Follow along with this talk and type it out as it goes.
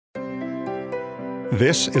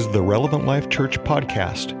This is the Relevant Life Church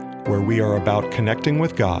podcast, where we are about connecting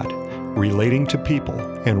with God, relating to people,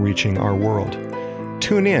 and reaching our world.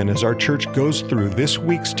 Tune in as our church goes through this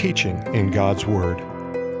week's teaching in God's Word.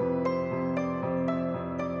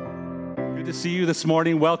 Good to see you this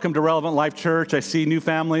morning. Welcome to Relevant Life Church. I see new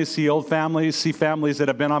families, see old families, see families that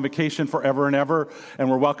have been on vacation forever and ever, and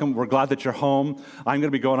we're glad that you're home. I'm going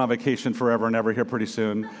to be going on vacation forever and ever here pretty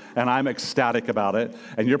soon, and I'm ecstatic about it,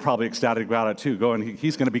 and you're probably ecstatic about it too.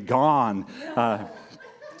 He's going to be gone.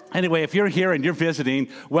 Anyway, if you're here and you're visiting,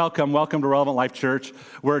 welcome to Relevant Life Church.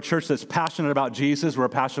 We're a church that's passionate about Jesus. We're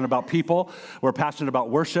passionate about people. We're passionate about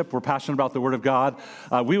worship. We're passionate about the Word of God.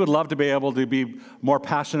 We would love to be able to be more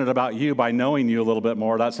passionate about you by knowing you a little bit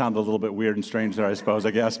more. That sounded a little bit weird and strange there, I suppose,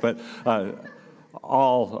 I guess, but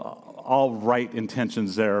all right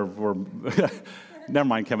intentions there were... Never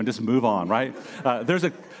mind, Kevin, just move on, right?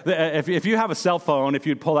 If you have a cell phone, if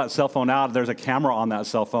you'd pull that cell phone out, there's a camera on that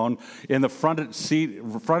cell phone. In the front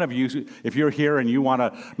of you, if you're here and you want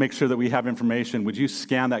to make sure that we have information, would you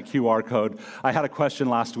scan that QR code? I had a question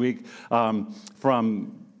last week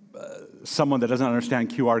from someone that doesn't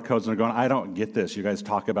understand QR codes, and they're going, I don't get this. You guys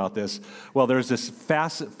talk about this. Well, there's this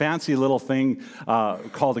fancy little thing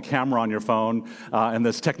called a camera on your phone, and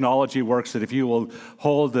this technology works that if you will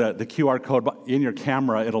hold the QR code in your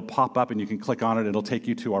camera, it'll pop up and you can click on it. It'll take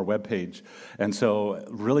you to our webpage. And so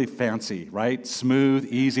really fancy, right? Smooth,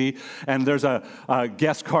 easy. And there's a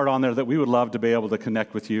guest card on there that we would love to be able to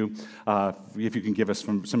connect with you if you can give us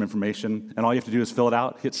some information. And all you have to do is fill it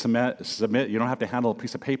out, hit submit. You don't have to handle a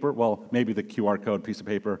piece of paper. Well, maybe the QR code, piece of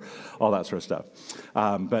paper, all that sort of stuff.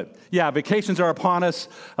 But yeah, vacations are upon us.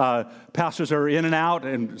 Pastors are in and out,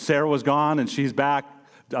 and Sarah was gone, and she's back.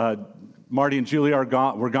 Marty and Julie were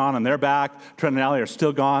gone, and they're back. Trent and Allie are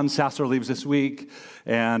still gone. Sasser leaves this week.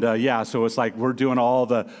 And so it's like we're doing all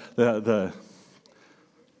the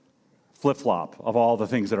flip-flop of all the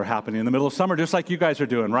things that are happening in the middle of summer, just like you guys are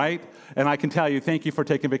doing, right? And I can tell you, thank you for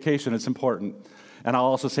taking vacation. It's important. And I'll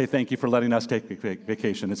also say thank you for letting us take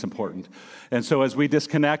vacation. It's important. And so as we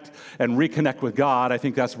disconnect and reconnect with God, I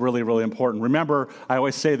think that's really, really important. Remember, I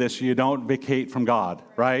always say this, you don't vacate from God,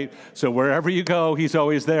 right? So wherever you go, He's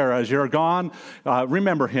always there. As you're gone,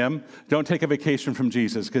 remember Him. Don't take a vacation from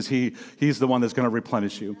Jesus, because He's the one that's going to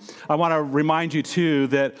replenish you. I want to remind you, too,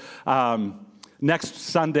 that next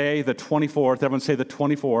Sunday, the 24th, everyone say the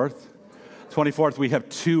 24th, we have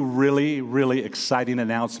two really, really exciting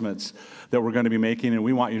announcements that we're going to be making, and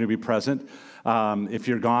we want you to be present. If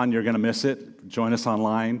you're gone, you're going to miss it. Join us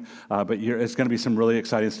online, but it's going to be some really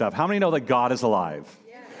exciting stuff. How many know that God is alive?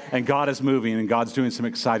 And God is moving, and God's doing some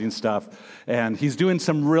exciting stuff. And He's doing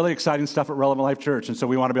some really exciting stuff at Relevant Life Church, and so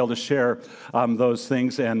we want to be able to share those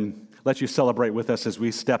things and let you celebrate with us as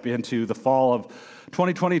we step into the fall of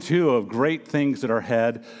 2022 of great things that are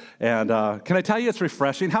ahead. And can I tell you it's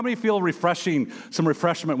refreshing? How many feel some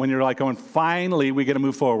refreshment when you're like going, finally, we get to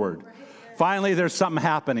move forward? Finally, there's something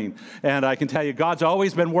happening. And I can tell you, God's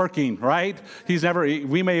always been working, right?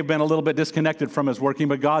 We may have been a little bit disconnected from His working,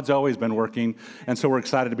 but God's always been working. And so we're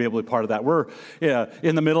excited to be able to be part of that. We're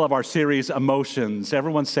in the middle of our series, Emotions.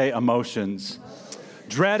 Everyone say emotions.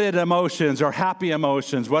 Dreaded emotions or happy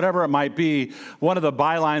emotions, whatever it might be. One of the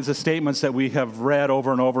bylines, the statements that we have read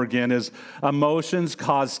over and over again is emotions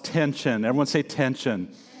cause tension. Everyone say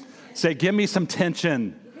tension. Say, give me some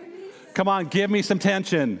tension. Come on, give me some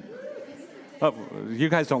tension. Oh, you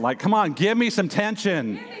guys don't like, come on, give me some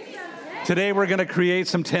tension. Today we're going to create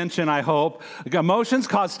some tension, I hope. Emotions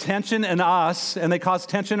cause tension in us, and they cause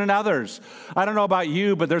tension in others. I don't know about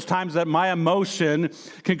you, but there's times that my emotion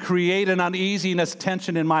can create an uneasiness,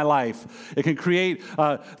 tension in my life. It can create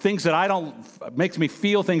makes me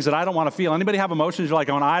feel things that I don't want to feel. Anybody have emotions you're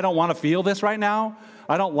like, I don't want to feel this right now?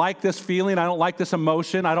 I don't like this feeling. I don't like this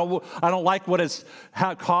emotion. I don't like what it's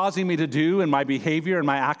causing me to do in my behavior and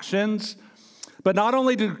my actions. But not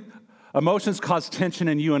only do emotions cause tension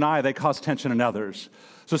in you and I, they cause tension in others.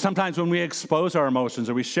 So sometimes when we expose our emotions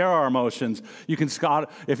or we share our emotions, you can,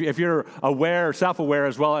 if you're aware, self-aware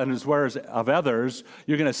as well, and as aware of others,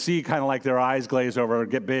 you're going to see kind of like their eyes glaze over,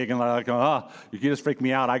 get big, and like, you just freak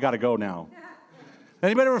me out. I got to go now.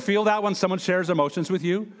 Anybody ever feel that when someone shares emotions with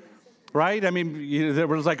you? Right? I mean, they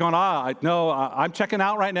were like going, I'm checking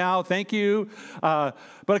out right now. Thank you.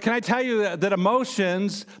 But can I tell you that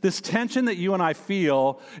emotions, this tension that you and I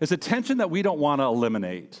feel, is a tension that we don't want to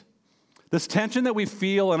eliminate. This tension that we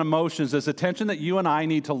feel in emotions is a tension that you and I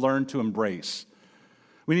need to learn to embrace.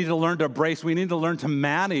 We need to learn to embrace. We need to learn to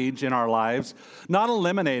manage in our lives, not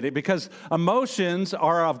eliminate it, because emotions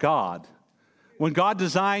are of God. When God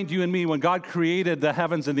designed you and me, when God created the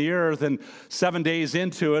heavens and the earth, and 7 days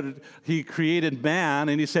into it, he created man,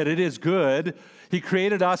 and he said, it is good. He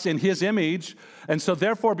created us in his image. And so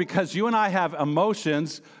therefore, because you and I have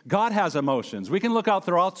emotions, God has emotions. We can look out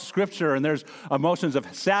throughout Scripture, and there's emotions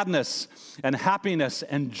of sadness and happiness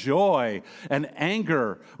and joy and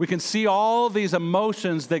anger. We can see all these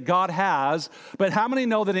emotions that God has. But how many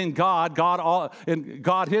know that in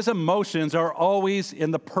God, his emotions are always in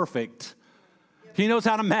the perfect? He knows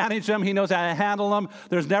how to manage them. He knows how to handle them.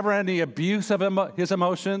 There's never any abuse of his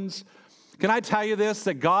emotions. Can I tell you this,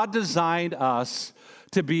 that God designed us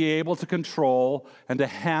to be able to control and to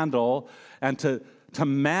handle and to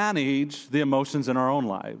manage the emotions in our own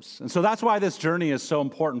lives. And so that's why this journey is so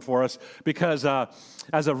important for us, because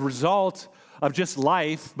as a result of just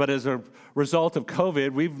life, but as a result of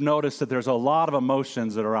COVID, we've noticed that there's a lot of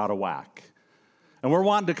emotions that are out of whack. And we're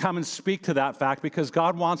wanting to come and speak to that fact because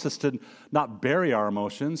God wants us to not bury our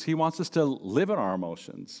emotions. He wants us to live in our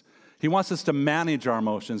emotions. He wants us to manage our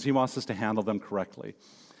emotions. He wants us to handle them correctly.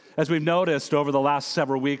 As we've noticed over the last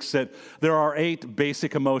several weeks, that there are 8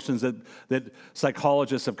 basic emotions that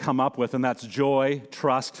psychologists have come up with, and that's joy,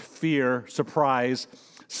 trust, fear, surprise,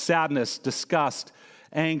 sadness, disgust,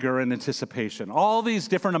 anger, and anticipation. All these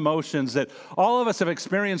different emotions that all of us have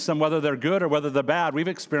experienced them, whether they're good or whether they're bad. We've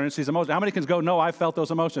experienced these emotions. How many can go, no, I felt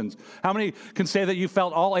those emotions? How many can say that you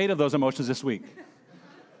felt all 8 of those emotions this week?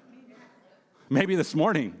 Maybe this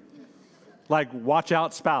morning. Like, watch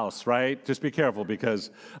out, spouse, right? Just be careful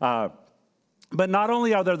because... But not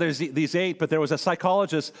only are there these 8, but there was a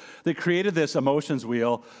psychologist that created this emotions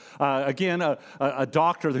wheel. Again, a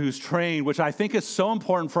doctor who's trained, which I think is so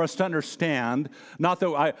important for us to understand. Not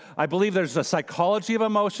that I believe there's a psychology of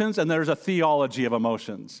emotions and there's a theology of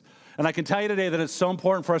emotions. And I can tell you today that it's so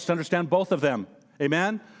important for us to understand both of them.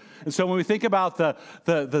 Amen? And so when we think about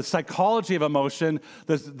the psychology of emotion,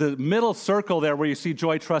 the middle circle there where you see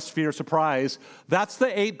joy, trust, fear, surprise, that's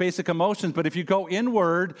the 8 basic emotions. But if you go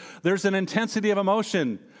inward, there's an intensity of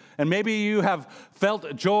emotion. And maybe you have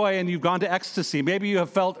felt joy and you've gone to ecstasy. Maybe you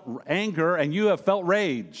have felt anger and you have felt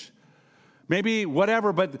rage. Maybe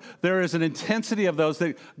whatever, but there is an intensity of those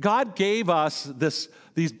that God gave us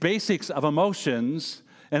these basics of emotions.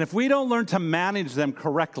 And if we don't learn to manage them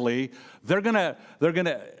correctly, they're gonna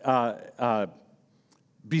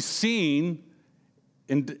be seen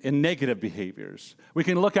in negative behaviors. We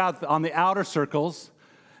can look out on the outer circles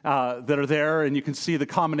that are there, and you can see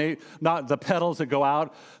not the petals that go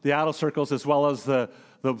out, the outer circles, as well as the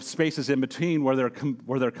spaces in between where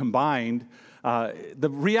they're combined. The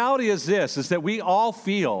reality is this: is that we all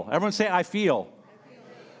feel. Everyone say, "I feel."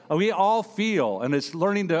 We all feel, and it's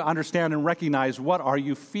learning to understand and recognize what are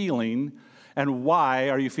you feeling and why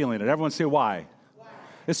are you feeling it. Everyone say why.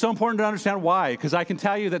 It's so important to understand why, because I can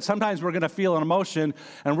tell you that sometimes we're going to feel an emotion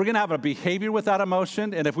and we're going to have a behavior with that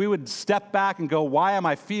emotion, and if we would step back and go, why am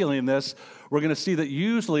I feeling this? We're going to see that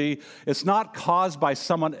usually it's not caused by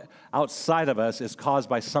someone outside of us, it's caused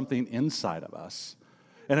by something inside of us.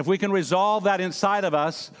 And if we can resolve that inside of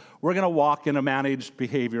us, we're going to walk in a managed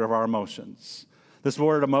behavior of our emotions. This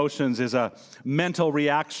word emotions is a mental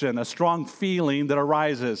reaction, a strong feeling that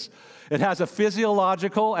arises. It has a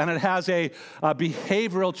physiological and it has a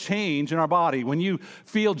behavioral change in our body. When you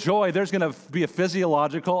feel joy, there's going to be a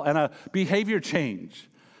physiological and a behavior change.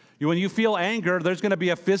 When you feel anger, there's going to be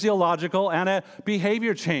a physiological and a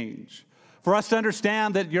behavior change. For us to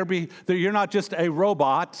understand that you're not just a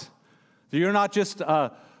robot, that you're not just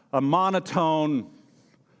a monotone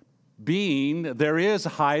being, there is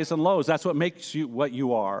highs and lows. That's what makes you what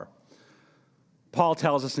you are. Paul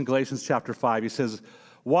tells us in Galatians chapter 5, he says,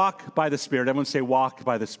 walk by the Spirit. Everyone say, walk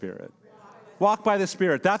by the Spirit. Walk by the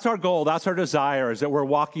Spirit. That's our goal. That's our desire, is that we're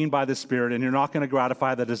walking by the Spirit, and you're not going to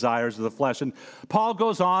gratify the desires of the flesh. And Paul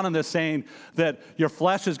goes on in this saying that your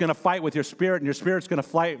flesh is going to fight with your spirit, and your spirit's going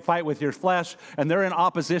to fight with your flesh, and they're in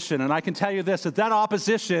opposition. And I can tell you this, that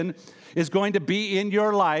opposition is going to be in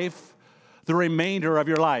your life the remainder of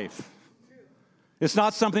your life. It's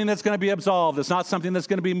not something that's going to be absolved. It's not something that's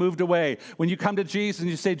going to be moved away. When you come to Jesus and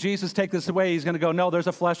you say, Jesus, take this away, he's going to go, no, there's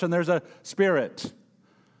a flesh and there's a spirit.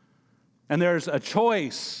 And there's a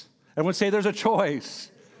choice. Everyone say there's a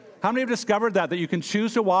choice. How many have discovered that you can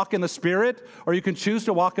choose to walk in the Spirit or you can choose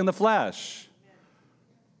to walk in the flesh?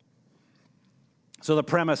 So the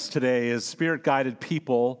premise today is Spirit-guided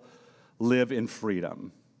people live in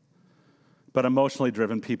freedom, but emotionally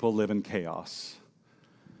driven people live in chaos.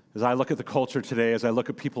 As I look at the culture today, as I look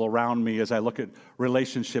at people around me, as I look at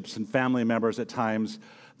relationships and family members at times,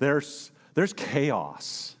 there's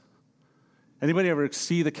chaos. Anybody ever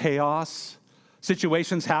see the chaos?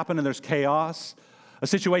 Situations happen and there's chaos. A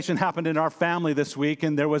situation happened in our family this week,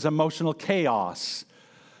 and there was emotional chaos.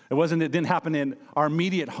 It didn't happen in our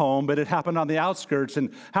immediate home, but it happened on the outskirts. And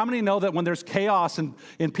how many know that when there's chaos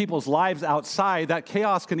in people's lives outside, that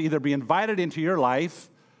chaos can either be invited into your life,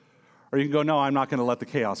 or you can go, no, I'm not going to let the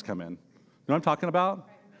chaos come in. You know what I'm talking about?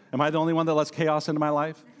 Am I the only one that lets chaos into my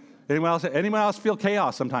life? Anyone else feel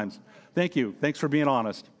chaos sometimes? Thank you. Thanks for being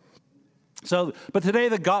honest. But today,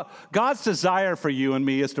 God's desire for you and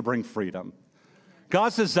me is to bring freedom.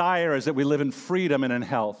 God's desire is that we live in freedom and in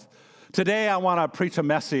health. Today, I want to preach a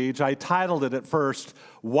message. I titled it at first,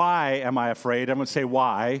 Why Am I Afraid? I'm going to say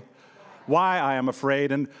why I am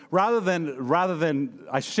afraid. And rather than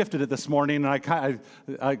I shifted it this morning, and I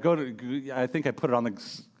think I put it on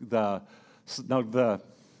the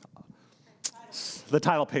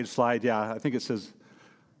title page slide. Yeah, I think it says,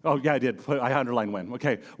 oh, yeah, I did. I underlined when.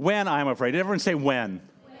 Okay, when I am afraid. Did everyone say when?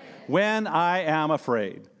 When I am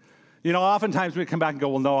afraid. You know, oftentimes we come back and go,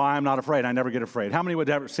 well, no, I'm not afraid. I never get afraid. How many would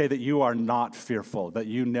ever say that you are not fearful, that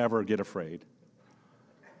you never get afraid?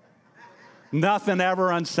 Nothing ever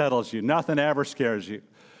unsettles you. Nothing ever scares you.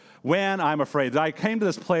 When I'm afraid. I came to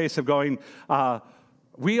this place of going,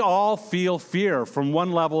 we all feel fear from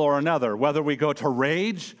one level or another, whether we go to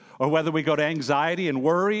rage or whether we go to anxiety and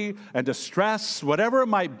worry and distress, whatever it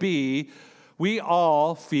might be, we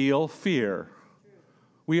all feel fear.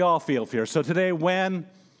 We all feel fear. So today, when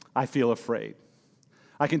I feel afraid,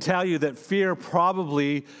 I can tell you that fear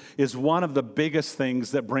probably is one of the biggest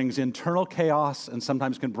things that brings internal chaos and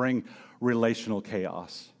sometimes can bring relational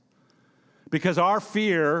chaos. Because our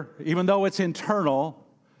fear, even though it's internal,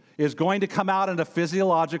 is going to come out in a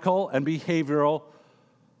physiological and behavioral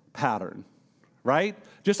pattern, right?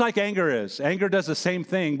 Just like anger is. Anger does the same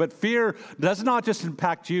thing, but fear does not just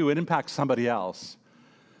impact you, it impacts somebody else.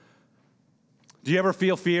 Do you ever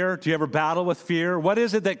feel fear? Do you ever battle with fear? What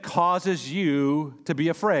is it that causes you to be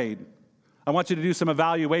afraid? I want you to do some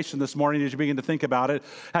evaluation this morning as you begin to think about it.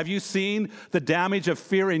 Have you seen the damage of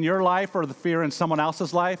fear in your life or the fear in someone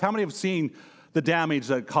else's life? How many have seen the damage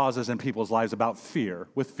that it causes in people's lives about fear,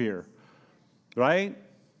 with fear, right?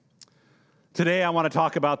 Today I want to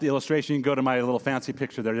talk about the illustration. You can go to my little fancy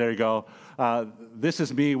picture there. There you go. This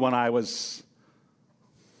is me when I was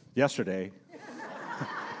yesterday.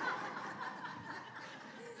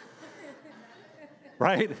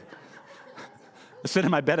 Right? I sit in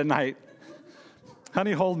my bed at night.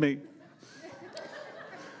 Honey, hold me.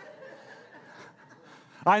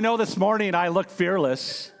 I know this morning I look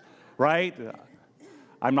fearless, right?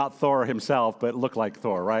 I'm not Thor himself, but look like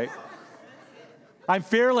Thor, right? I'm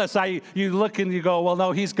fearless. You look and you go, well,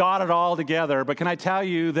 no, he's got it all together. But can I tell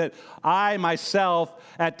you that I myself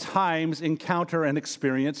at times encounter and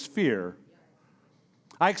experience fear?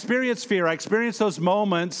 I experience fear. I experience those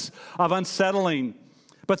moments of unsettling.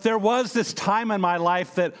 But there was this time in my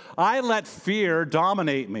life that I let fear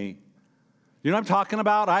dominate me. You know what I'm talking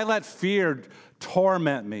about? I let fear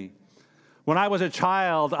torment me. When I was a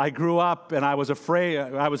child, I grew up and I was afraid.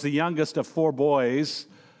 I was the youngest of 4 boys,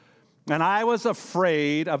 and I was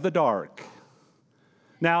afraid of the dark.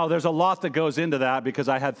 Now, there's a lot that goes into that because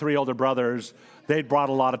I had 3 older brothers. They brought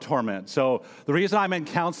a lot of torment. So the reason I'm in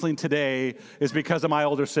counseling today is because of my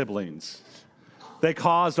older siblings. They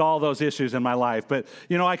caused all those issues in my life. But,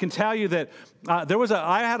 you know, I can tell you that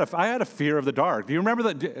I had a fear of the dark. Do you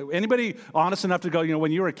remember that? Anybody honest enough to go, you know,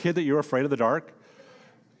 when you were a kid that you were afraid of the dark?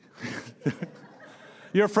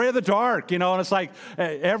 You're afraid of the dark, you know, and it's like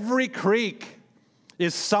every creak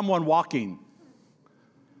is someone walking.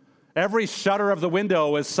 Every shutter of the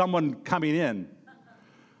window is someone coming in.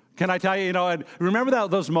 Can I tell you, you know, and remember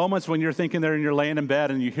those moments when you're thinking there and you're laying in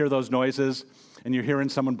bed and you hear those noises and you're hearing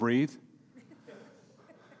someone breathe?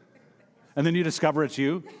 And then you discover it's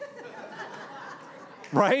you.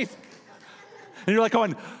 Right? And you're like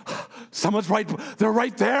going, someone's right, they're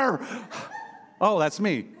right there. Oh, that's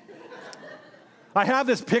me. I have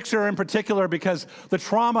this picture in particular because the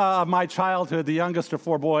trauma of my childhood, the youngest of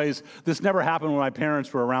 4 boys, this never happened when my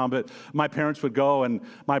parents were around, but my parents would go and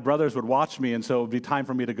my brothers would watch me, and so it would be time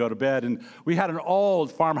for me to go to bed. And we had an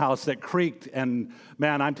old farmhouse that creaked, and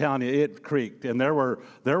man, I'm telling you, it creaked. And there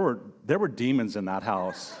were demons in that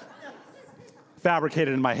house.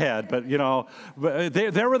 Fabricated in my head, but you know,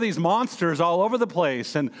 there were these monsters all over the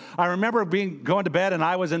place. And I remember going to bed, and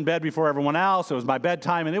I was in bed before everyone else. It was my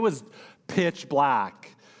bedtime, and it was pitch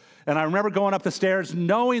black. And I remember going up the stairs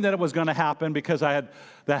knowing that it was going to happen because I had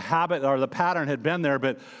the habit or the pattern had been there.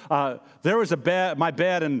 But there was my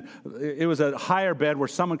bed, and it was a higher bed where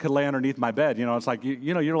someone could lay underneath my bed. You know, it's like,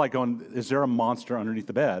 you know, you're like going, is there a monster underneath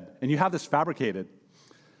the bed? And you have this fabricated.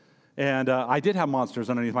 And I did have monsters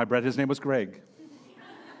underneath my bed. His name was Greg.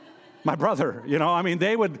 My brother,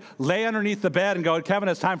 they would lay underneath the bed and go, Kevin,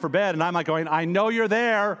 it's time for bed. And I'm like going, I know you're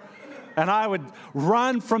there. And I would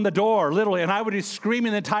run from the door, literally, and I would be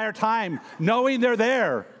screaming the entire time, knowing they're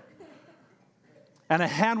there. And a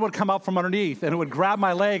hand would come up from underneath, and it would grab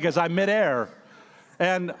my leg as I'm midair.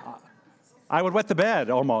 And I would wet the bed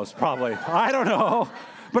almost, probably. I don't know.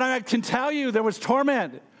 But I can tell you there was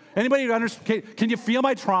torment. Anybody understand? Can you feel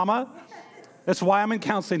my trauma? That's why I'm in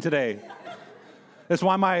counseling today. That's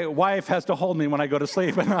why my wife has to hold me when I go to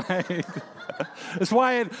sleep at night. That's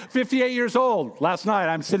why at 58 years old, last night,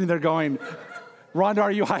 I'm sitting there going, Rhonda,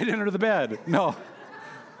 are you hiding under the bed? No.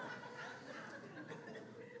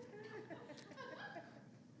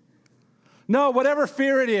 No, whatever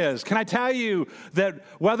fear it is, can I tell you that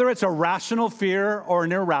whether it's a rational fear or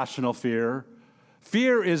an irrational fear,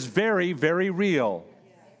 fear is very, very real.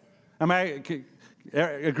 Am I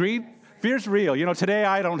agreed? Fear's real. Today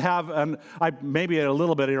I don't have maybe a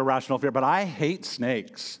little bit of irrational fear, but I hate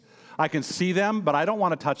snakes. I can see them, but I don't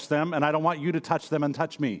want to touch them, and I don't want you to touch them and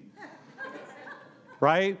touch me.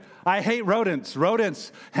 Right? I hate rodents.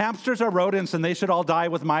 Hamsters are rodents, and they should all die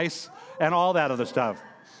with mice and all that other stuff.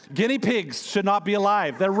 Guinea pigs should not be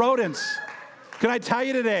alive. They're rodents. Can I tell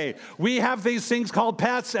you today, we have these things called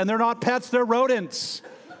pets, and they're not pets, they're rodents.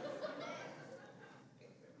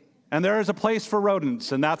 And there is a place for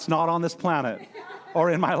rodents, and that's not on this planet or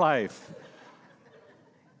in my life.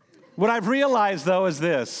 What I've realized, though, is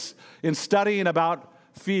this. In studying about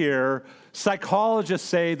fear, psychologists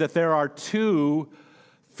say that there are two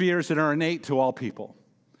fears that are innate to all people.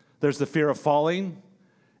 There's the fear of falling,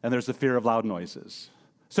 and there's the fear of loud noises.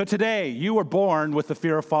 So today, you were born with the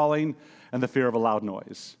fear of falling and the fear of a loud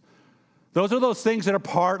noise. Those are those things that are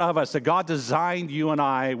part of us, that God designed you and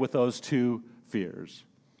I with those two fears.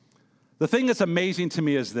 The thing that's amazing to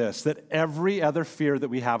me is this, that every other fear that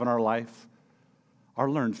we have in our life are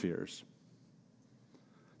learned fears.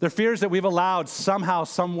 They're fears that we've allowed somehow,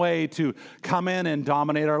 some way to come in and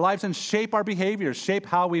dominate our lives and shape our behaviors, shape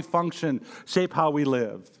how we function, shape how we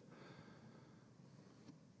live.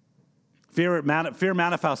 Fear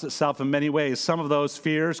manifests itself in many ways. Some of those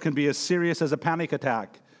fears can be as serious as a panic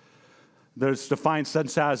attack. There's defined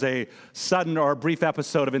such as a sudden or a brief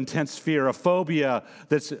episode of intense fear, a phobia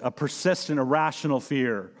that's a persistent, irrational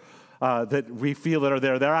fear that we feel that are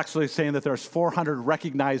there. They're actually saying that there's 400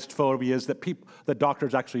 recognized phobias that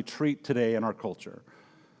doctors actually treat today in our culture.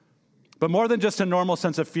 But more than just a normal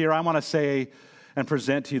sense of fear, I want to say and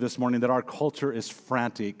present to you this morning that our culture is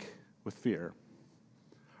frantic with fear.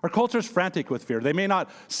 Our culture is frantic with fear. They may not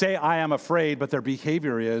say, I am afraid, but their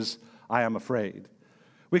behavior is, I am afraid.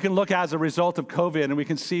 We can look as a result of COVID and we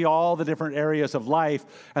can see all the different areas of life,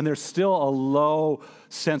 and there's still a low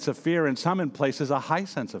sense of fear, and some in places a high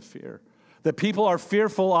sense of fear. That people are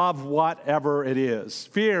fearful of whatever it is.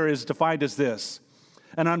 Fear is defined as this: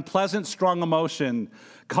 an unpleasant, strong emotion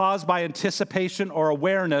caused by anticipation or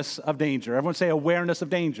awareness of danger. Everyone say awareness of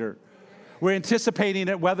danger. We're anticipating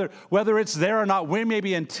it, whether it's there or not. We may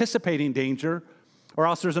be anticipating danger, or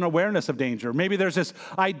else there's an awareness of danger. Maybe there's this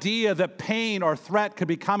idea that pain or threat could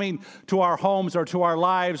be coming to our homes or to our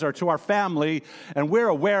lives or to our family, and we're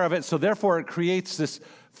aware of it, so therefore it creates this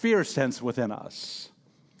fear sense within us.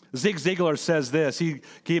 Zig Ziglar says this. He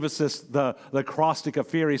gave us the acrostic of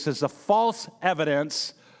fear. He says, the false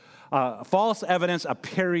evidence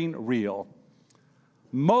appearing real.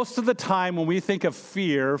 Most of the time when we think of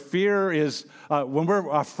fear is, when we're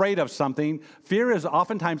afraid of something, fear is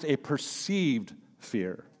oftentimes a perceived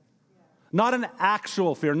fear. Not an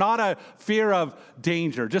actual fear, not a fear of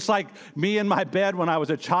danger. Just like me in my bed when I was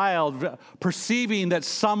a child, perceiving that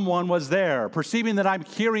someone was there, perceiving that I'm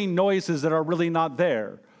hearing noises that are really not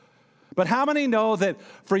there. But how many know that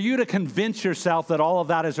for you to convince yourself that all of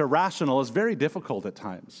that is irrational is very difficult at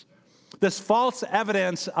times? This false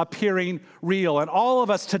evidence appearing real. And all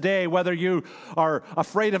of us today, whether you are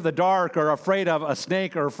afraid of the dark or afraid of a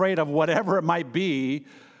snake or afraid of whatever it might be,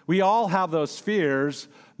 we all have those fears.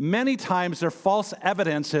 Many times they're false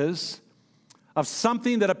evidences of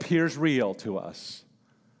something that appears real to us.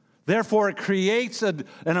 Therefore, it creates an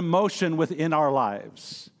emotion within our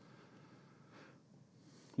lives.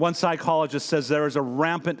 One psychologist says there is a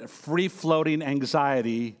rampant, free-floating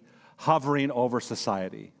anxiety hovering over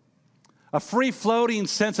society. A free-floating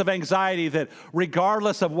sense of anxiety that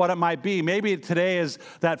regardless of what it might be, maybe today is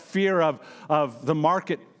that fear of the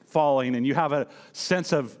market falling and you have a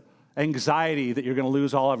sense of anxiety that you're going to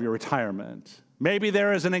lose all of your retirement. Maybe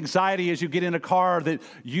there is an anxiety as you get in a car that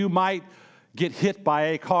you might get hit by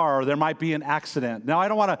a car or there might be an accident. Now, I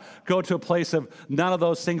don't want to go to a place of none of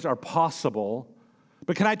those things are possible,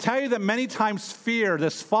 But can I tell you that many times fear,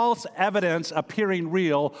 this false evidence appearing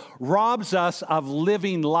real, robs us of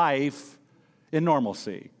living life in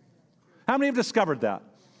normalcy? How many have discovered that?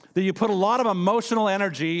 That you put a lot of emotional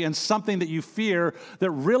energy in something that you fear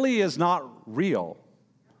that really is not real.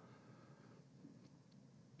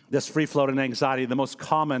 This free-floating anxiety, the most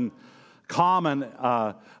common form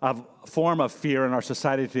of fear in our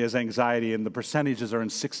society today is anxiety, and the percentages are in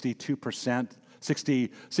 62 to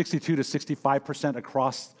 65%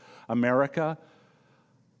 across America.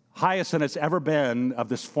 Highest than it's ever been of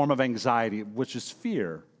this form of anxiety, which is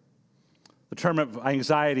fear. The term of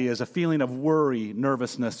anxiety is a feeling of worry,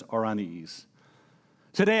 nervousness, or unease.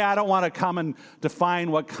 Today, I don't want to come and define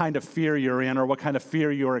what kind of fear you're in or what kind of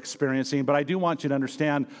fear you're experiencing, but I do want you to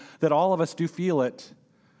understand that all of us do feel it.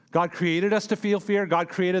 God created us to feel fear. God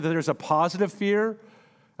created that there's a positive fear,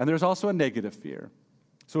 and there's also a negative fear.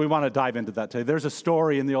 So we want to dive into that today. There's a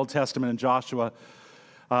story in the Old Testament in Joshua.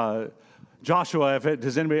 Joshua,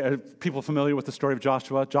 are people familiar with the story of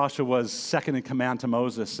Joshua? Joshua was second in command to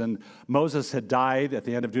Moses, and Moses had died at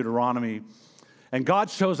the end of Deuteronomy. And God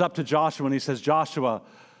shows up to Joshua and he says, Joshua,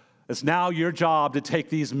 it's now your job to take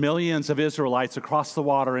these millions of Israelites across the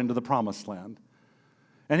water into the promised land.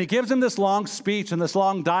 And he gives him this long speech and this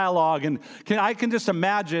long dialogue. And I can just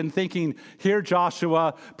imagine thinking, here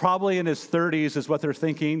Joshua, probably in his 30s is what they're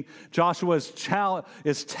thinking. Joshua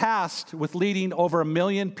is tasked with leading over 1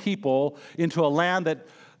 million people into a land that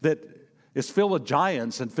is filled with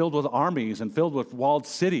giants and filled with armies and filled with walled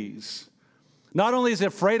cities. Not only is he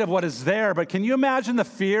afraid of what is there, but can you imagine the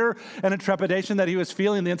fear and the trepidation that he was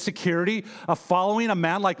feeling, the insecurity of following a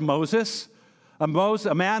man like Moses? A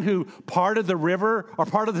man who parted the river or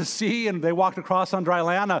parted the sea and they walked across on dry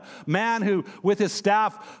land. A man who, with his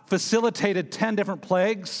staff, facilitated 10 different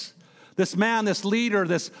plagues. This man, this leader,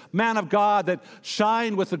 this man of God that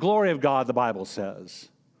shined with the glory of God, the Bible says.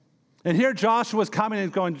 And here Joshua's coming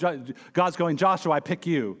and God's going, Joshua, I pick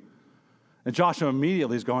you. And Joshua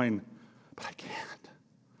immediately is going, but I can't.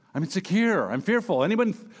 I'm insecure. I'm fearful.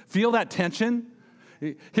 Anyone feel that tension?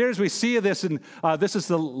 Here's we see this, and this is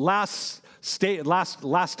the last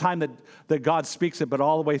time that God speaks it, but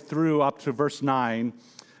all the way through up to verse 9,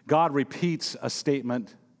 God repeats a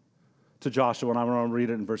statement to Joshua, and I want to read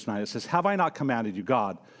it in verse 9. It says, have I not commanded you,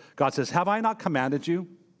 God? God says, have I not commanded you?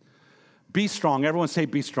 Be strong. Everyone say,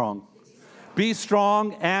 be strong. Be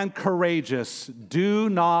strong and courageous. Do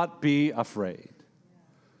not be afraid.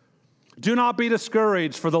 Do not be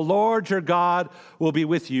discouraged, for the Lord your God will be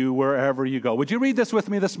with you wherever you go. Would you read this with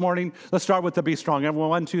me this morning? Let's start with the be strong. Everyone,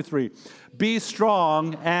 1, 2, 3. Be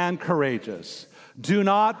strong and courageous. Do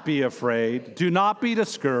not be afraid. Do not be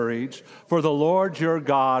discouraged, for the Lord your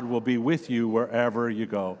God will be with you wherever you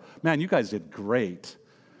go. Man, you guys did great.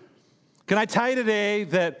 Can I tell you today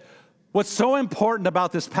that what's so important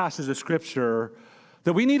about this passage of Scripture,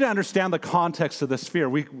 that we need to understand the context of this fear.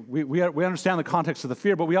 We understand the context of the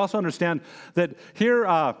fear, but we also understand that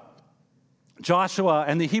here Joshua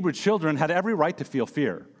and the Hebrew children had every right to feel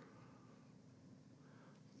fear.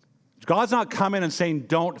 God's not coming and saying,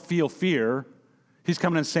 don't feel fear. He's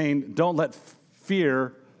coming and saying, don't let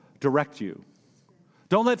fear direct you.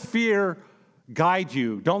 Don't let fear guide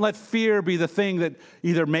you. Don't let fear be the thing that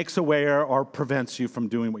either makes aware or prevents you from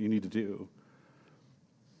doing what you need to do.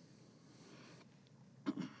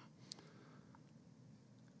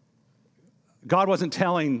 God wasn't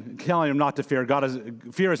telling him not to fear.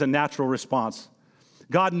 Fear is a natural response.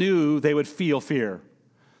 God knew they would feel fear.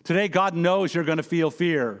 Today, God knows you're going to feel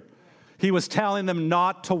fear. He was telling them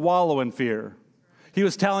not to wallow in fear. He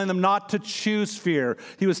was telling them not to choose fear.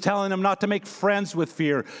 He was telling them not to make friends with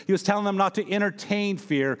fear. He was telling them not to entertain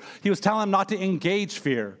fear. He was telling them not to engage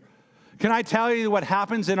fear. Can I tell you what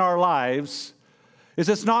happens in our lives is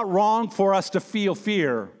it's not wrong for us to feel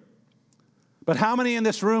fear. But how many in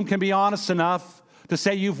this room can be honest enough to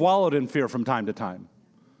say you've wallowed in fear from time to time?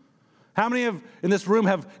 How many in this room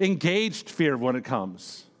have engaged fear when it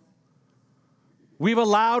comes? We've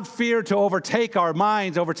allowed fear to overtake our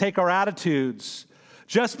minds, overtake our attitudes.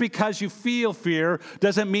 Just because you feel fear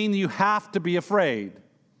doesn't mean you have to be afraid.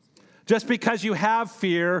 Just because you have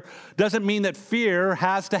fear doesn't mean that fear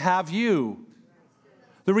has to have you.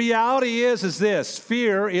 The reality is this: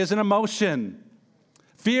 fear is an emotion.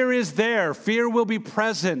 Fear is there. Fear will be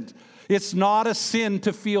present. It's not a sin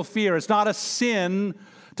to feel fear. It's not a sin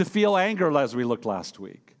to feel anger, as we looked last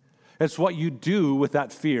week. It's what you do with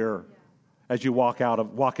that fear as you walk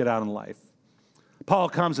it out in life. Paul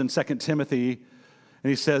comes in 2 Timothy, and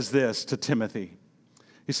he says this to Timothy.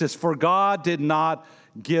 He says, "For God did not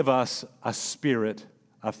give us a spirit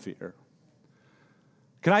of fear."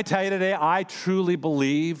 Can I tell you today, I truly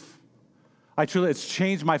believe It's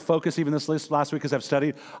changed my focus even this last week as I've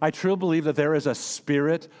studied. I truly believe that there is a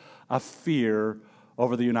spirit of fear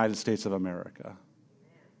over the United States of America.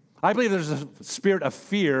 I believe there's a spirit of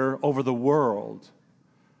fear over the world,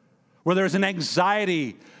 where there's an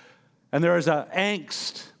anxiety and there is an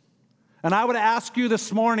angst. And I would ask you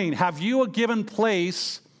this morning, have you given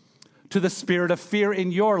place to the spirit of fear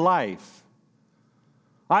in your life?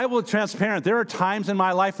 I will be transparent. There are times in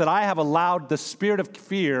my life that I have allowed the spirit of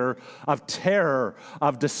fear, of terror,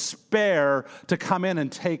 of despair to come in and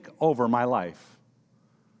take over my life.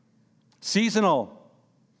 Seasonal,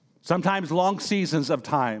 sometimes long seasons of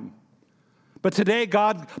time. But today,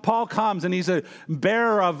 Paul comes and he's a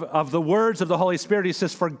bearer of the words of the Holy Spirit. He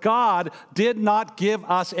says, for God did not give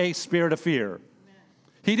us a spirit of fear.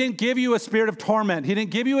 He didn't give you a spirit of torment. He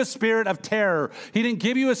didn't give you a spirit of terror. He didn't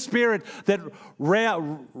give you a spirit that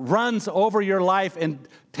runs over your life and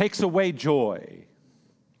takes away joy.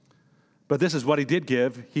 But this is what he did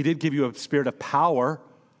give. He did give you a spirit of power.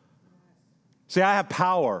 Say, I have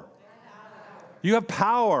power. You have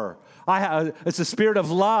power. It's a spirit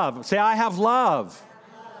of love. Say, I have love.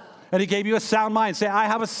 And he gave you a sound mind. Say, I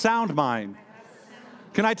have a sound mind.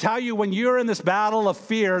 Can I tell you, when you're in this battle of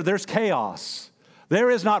fear, there's chaos. There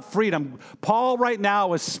is not freedom. Paul right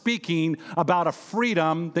now is speaking about a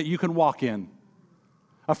freedom that you can walk in.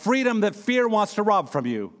 A freedom that fear wants to rob from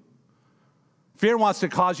you. Fear wants to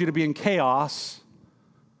cause you to be in chaos.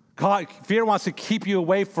 Fear wants to keep you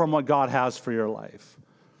away from what God has for your life.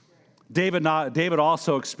 David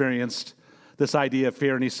also experienced this idea of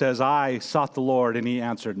fear, and he says, I sought the Lord, and he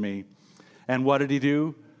answered me. And what did he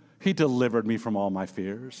do? He delivered me from all my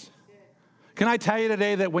fears. Can I tell you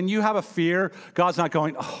today that when you have a fear, God's not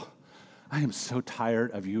going, oh, I am so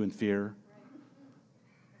tired of you in fear.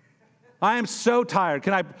 I am so tired.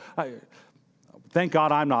 Thank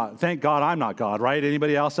God I'm not God, right?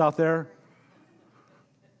 Anybody else out there?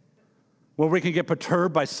 Where we can get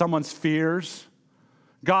perturbed by someone's fears.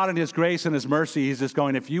 God in his grace and his mercy, he's just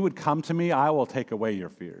going, if you would come to me, I will take away your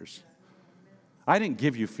fears. I didn't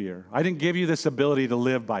give you fear. I didn't give you this ability to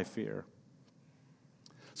live by fear.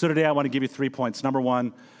 So today I want to give you 3 points. Number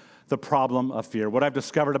one, the problem of fear. What I've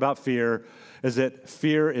discovered about fear is that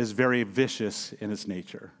fear is very vicious in its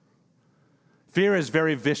nature. Fear is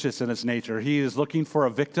very vicious in its nature. He is looking for a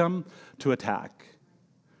victim to attack.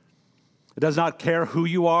 It does not care who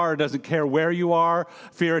you are. It doesn't care where you are.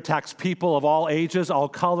 Fear attacks people of all ages, all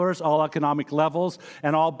colors, all economic levels,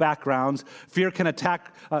 and all backgrounds. Fear can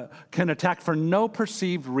attack for no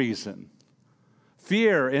perceived reason.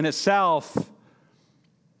 Fear in itself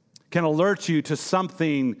can alert you to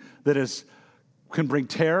something that can bring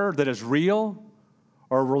terror, that is real,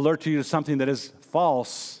 or alert you to something that is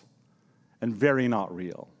false and very not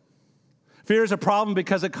real. Fear is a problem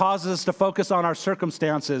because it causes us to focus on our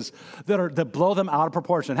circumstances that blow them out of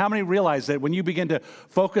proportion. How many realize that when you begin to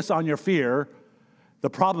focus on your fear, the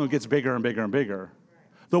problem gets bigger and bigger and bigger?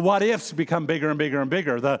 The what ifs become bigger and bigger and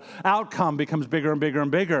bigger. The outcome becomes bigger and bigger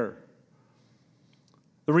and bigger.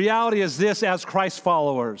 The reality is this: as Christ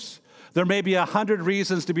followers, there may be 100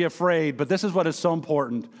 reasons to be afraid, but this is what is so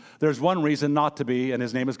important. There's one reason not to be, and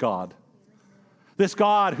his name is God. This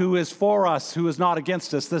God who is for us, who is not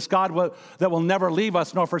against us. This God that will never leave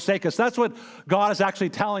us nor forsake us. That's what God is actually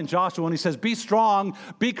telling Joshua when he says, be strong,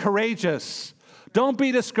 be courageous. Don't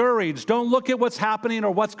be discouraged. Don't look at what's happening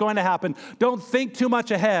or what's going to happen. Don't think too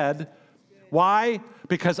much ahead. Why?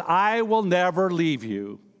 Because I will never leave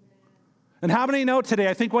you. And how many know today,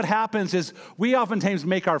 I think what happens is we oftentimes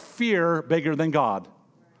make our fear bigger than God.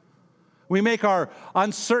 We make our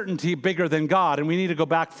uncertainty bigger than God, and we need to go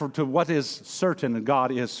back to what is certain, and God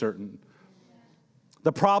is certain.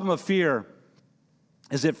 The problem of fear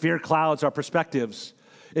is that fear clouds our perspectives.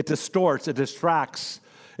 It distorts, it distracts,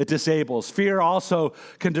 it disables. Fear also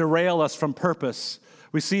can derail us from purpose.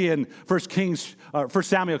 We see in 1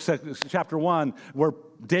 Samuel chapter 1 where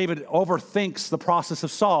David overthinks the process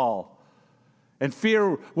of Saul. And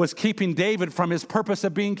fear was keeping David from his purpose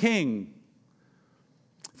of being king.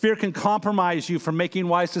 Fear can compromise you from making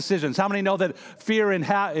wise decisions. How many know that fear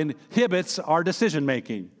inhibits our decision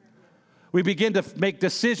making? We begin to make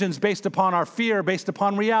decisions based upon our fear, based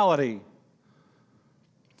upon reality.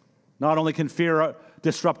 Not only can fear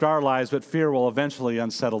disrupt our lives, but fear will eventually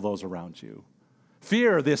unsettle those around you.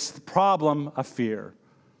 Fear, this problem of fear.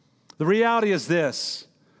 The reality is this: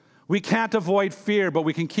 we can't avoid fear, but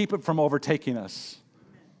we can keep it from overtaking us.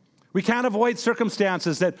 We can't avoid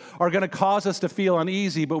circumstances that are going to cause us to feel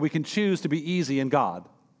uneasy, but we can choose to be easy in God.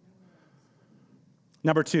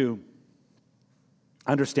 Number two,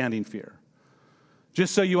 understanding fear.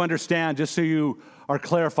 Just so you understand, just so you are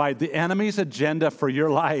clarified, the enemy's agenda for your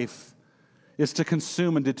life is to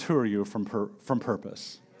consume and deter you from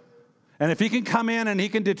purpose. And if he can come in and he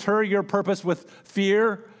can deter your purpose with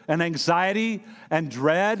fear and anxiety and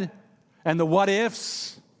dread and the what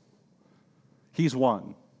ifs, he's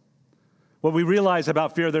won. What we realize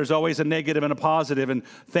about fear, there's always a negative and a positive, and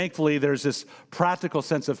thankfully there's this practical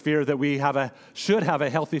sense of fear that we should have a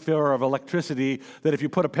healthy fear of electricity, that if you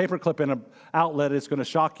put a paperclip in an outlet, it's going to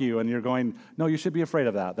shock you, and you're going, no, you should be afraid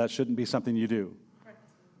of that. That shouldn't be something you do.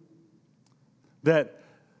 That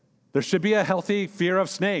there should be a healthy fear of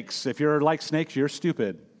snakes. If you're like snakes, you're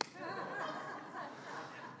stupid.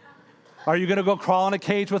 Are you going to go crawl in a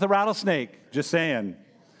cage with a rattlesnake? Just saying.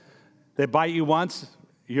 They bite you once,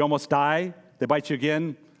 you almost die. They bite you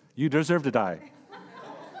again, you deserve to die.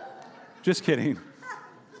 Just kidding.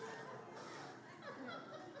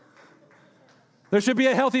 There should be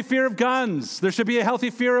a healthy fear of guns. There should be a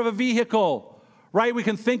healthy fear of a vehicle, right? We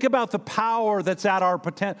can think about the power that's in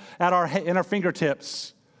our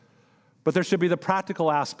fingertips. But there should be the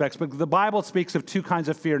practical aspects. But the Bible speaks of two kinds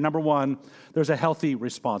of fear. Number one, there's a healthy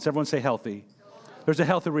response. Everyone say healthy. There's a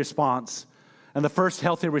healthy response. And the first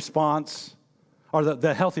healthy response, or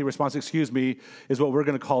the healthy response, is what we're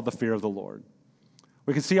going to call the fear of the Lord.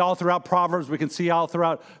 We can see all throughout Proverbs. We can see all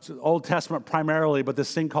throughout Old Testament primarily, but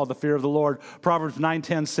this thing called the fear of the Lord. Proverbs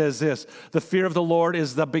 9:10 says this, the fear of the Lord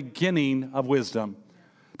is the beginning of wisdom.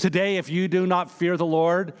 Today, if you do not fear the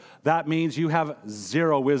Lord, that means you have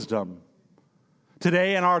zero wisdom.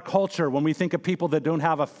 Today in our culture, when we think of people that don't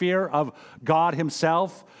have a fear of God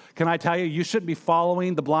himself, can I tell you, you shouldn't be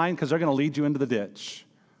following the blind because they're going to lead you into the ditch.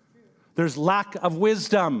 There's lack of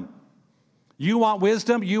wisdom. You want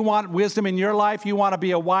wisdom? You want wisdom in your life? You want to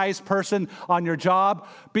be a wise person on your job?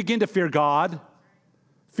 Begin to fear God.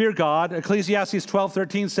 Fear God. Ecclesiastes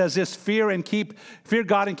 12:13 says this, fear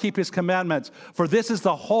God and keep his commandments, for this is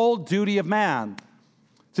the whole duty of man.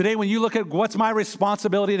 Today, when you look at what's my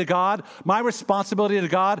responsibility to God, my responsibility to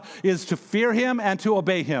God is to fear him and to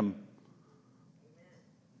obey him.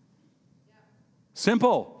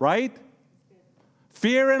 Simple, right?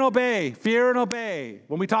 Fear and obey, fear and obey.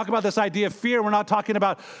 When we talk about this idea of fear, we're not talking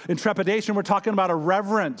about intrepidation. We're talking about a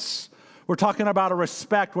reverence. We're talking about a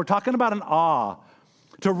respect. We're talking about an awe.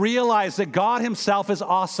 To realize that God himself is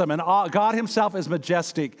awesome and God himself is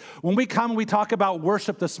majestic. When we come and we talk about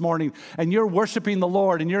worship this morning and you're worshiping the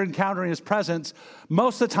Lord and you're encountering his presence,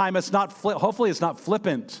 most of the time it's not, hopefully it's not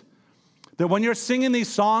flippant. That when you're singing these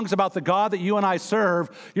songs about the God that you and I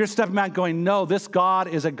serve, you're stepping back going, no, this God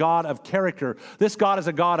is a God of character. This God is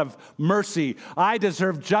a God of mercy. I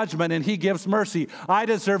deserve judgment and he gives mercy. I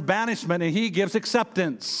deserve banishment and he gives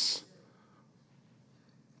acceptance.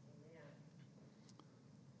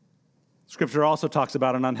 Scripture also talks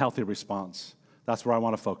about an unhealthy response. That's where I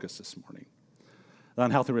want to focus this morning. The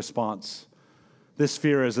unhealthy response. This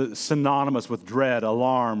fear is synonymous with dread,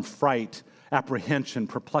 alarm, fright, apprehension,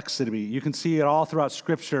 perplexity. You can see it all throughout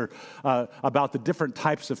Scripture about the different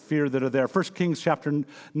types of fear that are there. 1 Kings chapter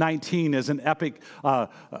 19 is an epic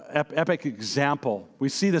example. We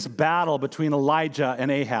see this battle between Elijah and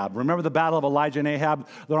Ahab. Remember the battle of Elijah and Ahab?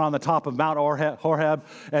 They're on the top of Mount Horeb,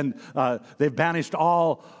 and they've banished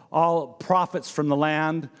all prophets from the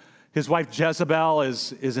land. His wife Jezebel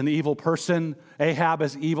is an evil person. Ahab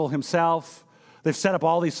is evil himself. They've set up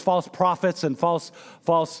all these false prophets and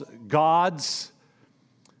false gods.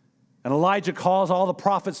 And Elijah calls all the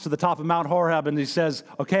prophets to the top of Mount Horeb and he says,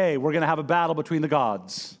 okay, we're going to have a battle between the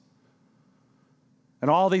gods. And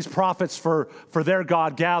all these prophets for their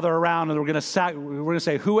God gather around and we're going to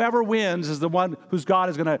say, whoever wins is the one whose God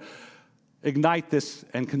is going to ignite this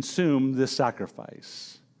and consume this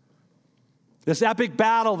sacrifice. This epic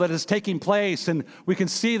battle that is taking place, and we can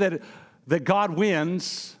see that God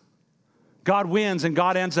wins. God wins, and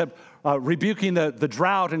God ends up rebuking the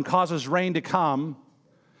drought and causes rain to come.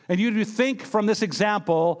 And you think from this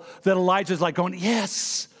example that Elijah's like going,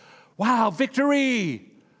 yes, wow,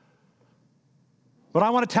 victory. But I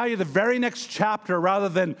want to tell you the very next chapter, rather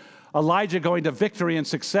than Elijah going to victory and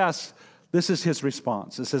success, this is his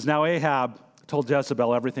response. It says, now Ahab told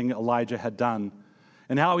Jezebel everything Elijah had done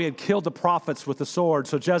and how he had killed the prophets with the sword.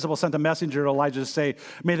 So Jezebel sent a messenger to Elijah to say,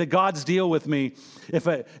 may the gods deal with me if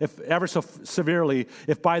ever so severely,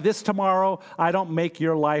 if by this tomorrow I don't make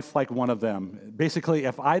your life like one of them. Basically,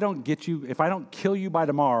 if I don't kill you by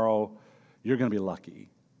tomorrow, you're going to be lucky.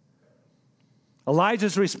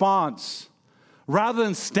 Elijah's response, rather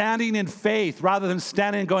than standing in faith, rather than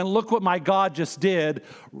standing and going, look what my God just did,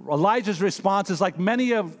 Elijah's response is like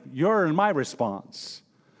many of your and my response.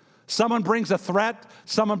 Someone brings a threat,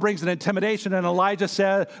 someone brings an intimidation, and Elijah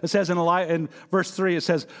says, it says in verse 3, it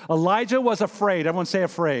says, Elijah was afraid. Everyone say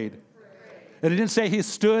afraid. And it didn't say he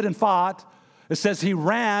stood and fought. It says he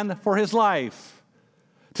ran for his life.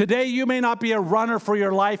 Today, you may not be a runner for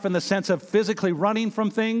your life in the sense of physically running from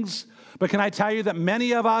things, but can I tell you that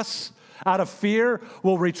many of us, out of fear,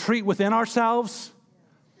 will retreat within ourselves?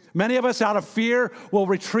 Many of us, out of fear, will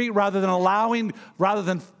retreat rather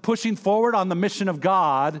than pushing forward on the mission of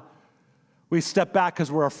God. We step back because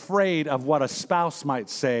we're afraid of what a spouse might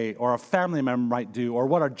say or a family member might do or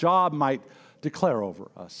what our job might declare over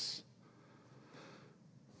us.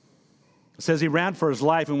 It says he ran for his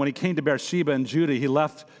life, and when he came to Beersheba in Judah, he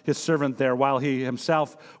left his servant there while he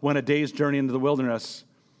himself went a day's journey into the wilderness.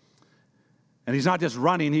 And he's not just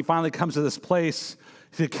running, he finally comes to this place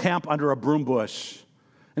to camp under a broom bush.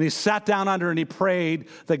 And he sat down under and he prayed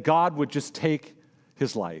that God would just take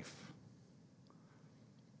his life.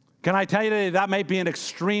 Can I tell you today, that may be an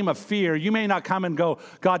extreme of fear. You may not come and go,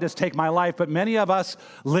 God, just take my life, but many of us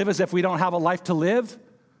live as if we don't have a life to live.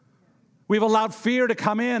 We've allowed fear to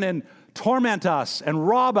come in and torment us and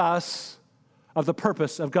rob us of the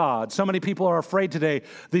purpose of God. So many people are afraid today.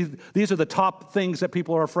 These are the top things that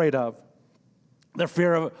people are afraid of. They're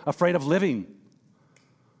afraid of living.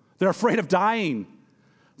 They're afraid of dying.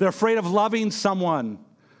 They're afraid of loving someone.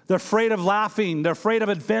 They're afraid of laughing. They're afraid of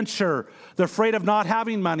adventure. They're afraid of not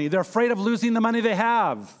having money. They're afraid of losing the money they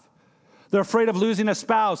have. They're afraid of losing a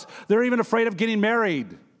spouse. They're even afraid of getting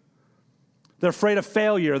married. They're afraid of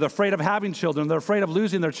failure. They're afraid of having children. They're afraid of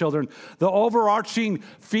losing their children. The overarching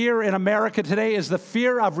fear in America today is the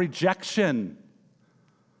fear of rejection.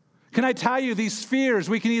 Can I tell you, these fears,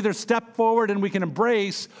 we can either step forward and we can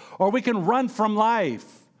embrace, or we can run from life.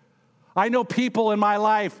 I know people in my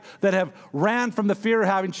life that have ran from the fear of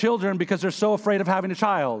having children because they're so afraid of having a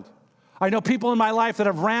child. I know people in my life that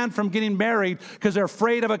have ran from getting married because they're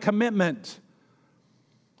afraid of a commitment.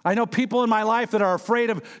 I know people in my life that are afraid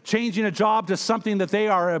of changing a job to something that they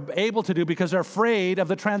are able to do because they're afraid of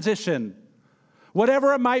the transition.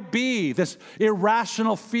 Whatever it might be, this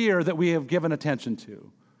irrational fear that we have given attention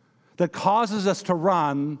to that causes us to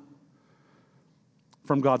run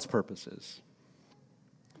from God's purposes.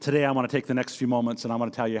 Today, I want to take the next few moments and I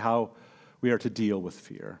want to tell you how we are to deal with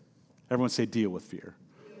fear. Everyone say, deal with fear.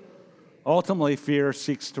 Ultimately, fear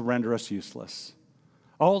seeks to render us useless.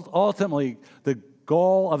 Ultimately, the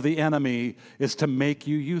goal of the enemy is to make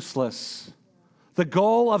you useless. The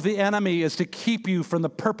goal of the enemy is to keep you from the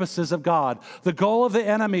purposes of God. The goal of the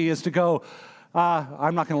enemy is to go,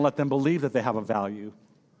 I'm not going to let them believe that they have a value.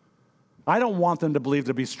 I don't want them to believe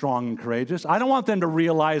to be strong and courageous. I don't want them to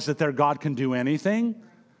realize that their God can do anything.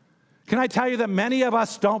 Can I tell you that many of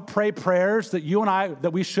us don't pray prayers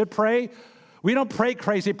that we should pray? We don't pray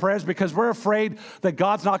crazy prayers because we're afraid that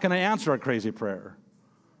God's not going to answer a crazy prayer.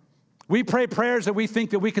 We pray prayers that we think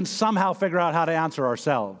that we can somehow figure out how to answer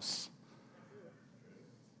ourselves.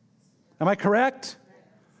 Am I correct?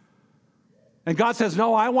 And God says,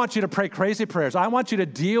 no, I want you to pray crazy prayers. I want you to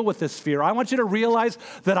deal with this fear. I want you to realize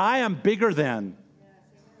that I am bigger than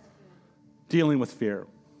dealing with fear.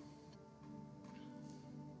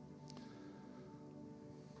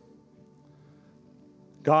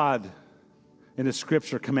 God, in His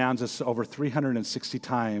Scripture, commands us over 360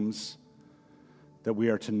 times that we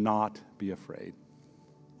are to not be afraid.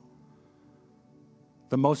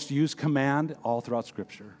 The most used command all throughout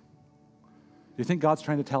Scripture. Do you think God's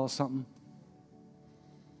trying to tell us something?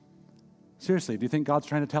 Seriously, do you think God's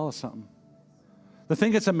trying to tell us something? The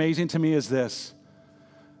thing that's amazing to me is this.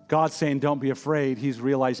 God's saying, don't be afraid. He's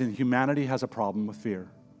realizing humanity has a problem with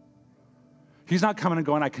fear. He's not coming and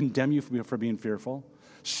going, I condemn you for being fearful.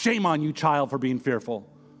 Shame on you, child, for being fearful.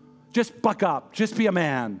 Just buck up. Just be a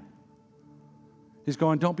man. He's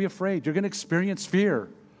going, don't be afraid. You're going to experience fear.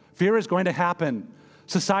 Fear is going to happen.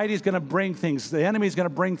 Society is going to bring things. The enemy is going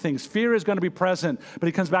to bring things. Fear is going to be present. But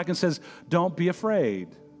He comes back and says, don't be afraid.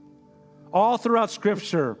 All throughout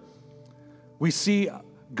Scripture, we see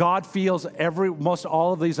God feels most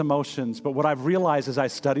all of these emotions. But what I've realized as I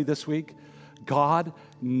studied this week, God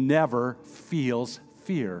never feels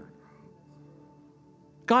fear.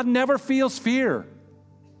 God never feels fear.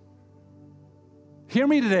 Hear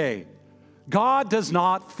me today. God does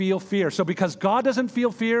not feel fear. So because God doesn't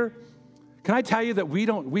feel fear, can I tell you that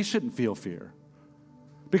we shouldn't feel fear?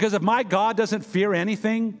 Because if my God doesn't fear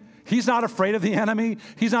anything, He's not afraid of the enemy.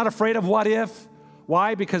 He's not afraid of what if.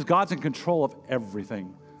 Why? Because God's in control of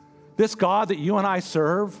everything. This God that you and I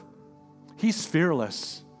serve, He's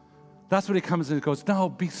fearless. That's what He comes in and goes, no,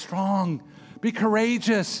 be strong, be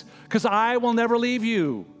courageous, because I will never leave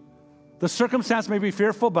you. The circumstance may be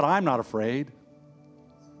fearful, but I'm not afraid.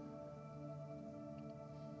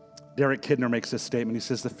 Derek Kidner makes this statement. He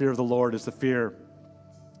says, the fear of the Lord is the fear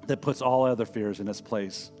that puts all other fears in its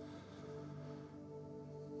place.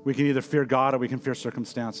 We can either fear God or we can fear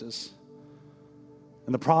circumstances.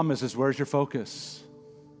 And the problem is where's your focus?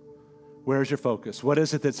 Where's your focus? What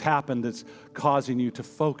is it that's happened that's causing you to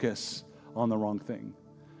focus on the wrong thing?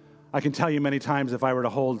 I can tell you many times if I were to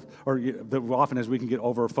hold, or often as we can get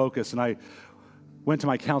over focus, and I went to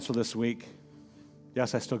my counselor this week.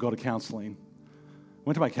 Yes, I still go to counseling.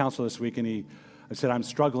 Went to my counselor this week, and I said, I'm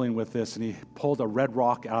struggling with this, and he pulled a red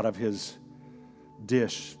rock out of his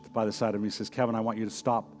dish by the side of me. He says, Kevin, I want you to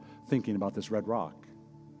stop thinking about this red rock.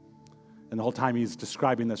 And the whole time he's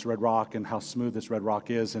describing this red rock and how smooth this red rock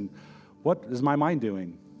is, and what is my mind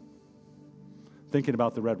doing? Thinking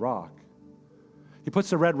about the red rock. He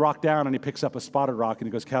puts the red rock down and he picks up a spotted rock and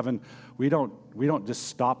he goes, Kevin, we don't just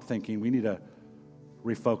stop thinking. We need to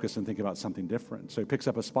refocus and think about something different. So he picks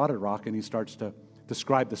up a spotted rock and he starts to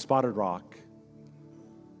describe the spotted rock.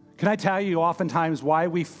 Can I tell you oftentimes why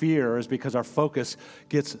we fear is because our focus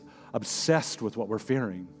gets obsessed with what we're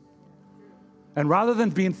fearing. And rather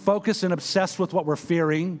than being focused and obsessed with what we're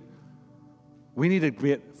fearing, we need to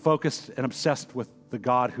get focused and obsessed with the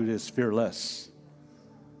God who is fearless.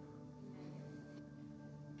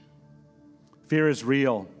 Fear is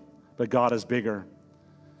real, but God is bigger.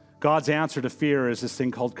 God's answer to fear is this thing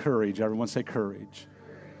called courage. Everyone say courage.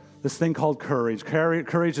 This thing called courage.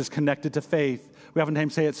 Courage is connected to faith. We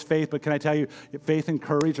oftentimes say it's faith, but can I tell you, faith and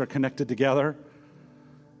courage are connected together.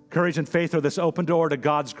 Courage and faith are this open door to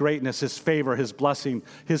God's greatness, His favor, His blessing,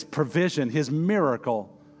 His provision, His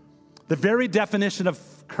miracle. The very definition of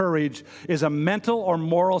courage is a mental or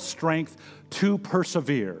moral strength to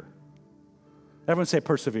persevere. Everyone say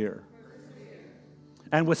persevere.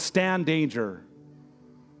 And withstand danger.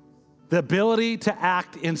 The ability to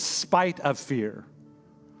act in spite of fear.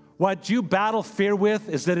 What you battle fear with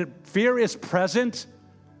is that fear is present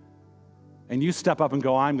and you step up and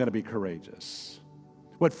go, I'm going to be courageous.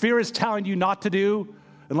 What fear is telling you not to do,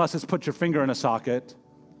 unless it's put your finger in a socket,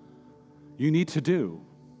 you need to do.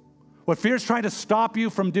 What fear is trying to stop you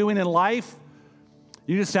from doing in life,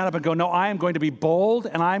 you need to stand up and go, no, I am going to be bold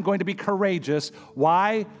and I am going to be courageous.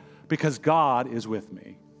 Why? Because God is with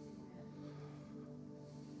me.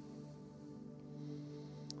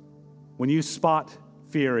 When you spot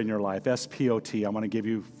fear in your life, S-P-O-T, I'm going to give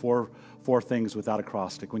you four things without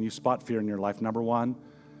acrostic. When you spot fear in your life, number one,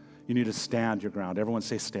 you need to stand your ground. Everyone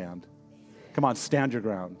say stand. Come on, stand your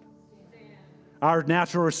ground. Our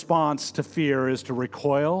natural response to fear is to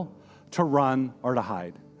recoil, to run, or to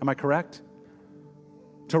hide. Am I correct?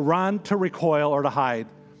 To run, to recoil, or to hide.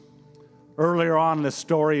 Earlier on in the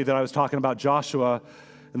story that I was talking about, Joshua,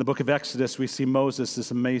 in the book of Exodus, we see Moses,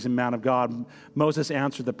 this amazing man of God. Moses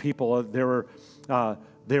answered the people. They were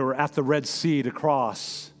at the Red Sea to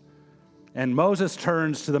cross. And Moses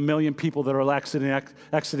turns to the million people that are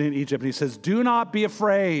exiting Egypt, and he says, do not be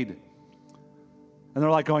afraid. And they're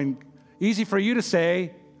like going, easy for you to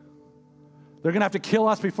say. They're going to have to kill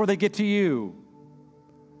us before they get to you.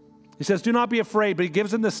 He says, do not be afraid, but he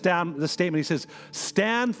gives them the statement. He says,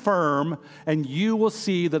 stand firm, and you will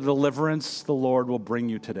see the deliverance the Lord will bring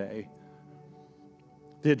you today.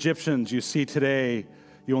 The Egyptians you see today,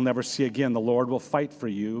 you will never see again. The Lord will fight for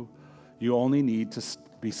you. You only need to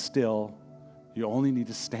be still. You only need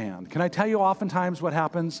to stand. Can I tell you oftentimes what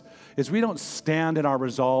happens is we don't stand in our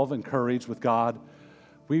resolve and courage with God.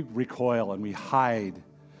 We recoil and we hide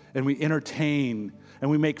and we entertain and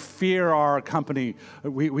we make fear our company.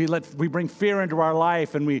 We bring fear into our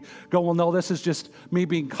life and we go, well, no, this is just me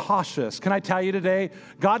being cautious. Can I tell you today,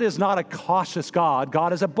 God is not a cautious God.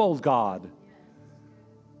 God is a bold God.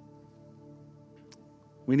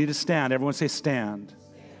 We need to stand. Everyone say stand.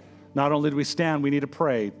 Not only do we stand, we need to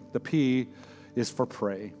pray. The P is for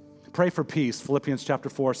pray. Pray for peace. Philippians chapter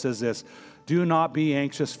 4 says this, do not be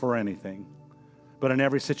anxious for anything, but in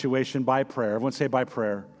every situation by prayer. Everyone say by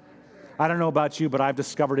prayer. I don't know about you, but I've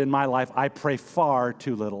discovered in my life, I pray far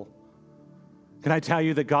too little. Can I tell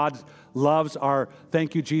you that God loves our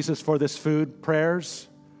thank you, Jesus, for this food prayers?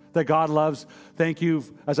 That God loves thank you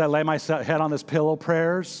as I lay my head on this pillow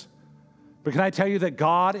prayers? But can I tell you that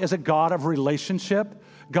God is a God of relationship?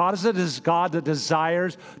 God is a God that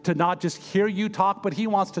desires to not just hear you talk, but He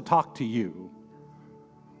wants to talk to you.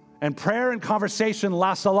 And prayer and conversation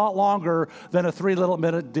lasts a lot longer than a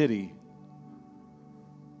 3-minute ditty.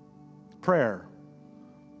 Prayer.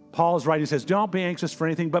 Paul is writing, he says, don't be anxious for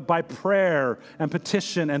anything, but by prayer and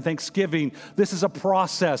petition and thanksgiving. This is a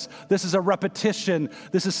process. This is a repetition.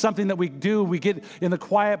 This is something that we do. We get in the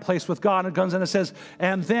quiet place with God, and it comes in and it says,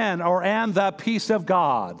 and the peace of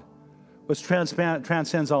God, which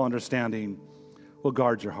transcends all understanding, will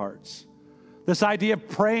guard your hearts. This idea of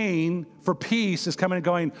praying for peace is coming and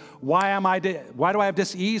going, why do I have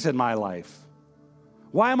dis-ease in my life?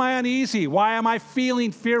 Why am I uneasy? Why am I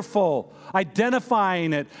feeling fearful?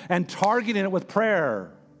 Identifying it and targeting it with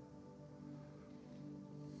prayer.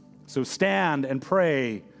 So stand and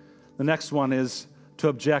pray. The next one is to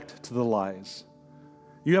object to the lies.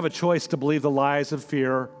 You have a choice to believe the lies of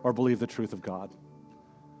fear or believe the truth of God.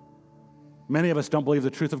 Many of us don't believe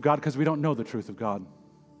the truth of God because we don't know the truth of God.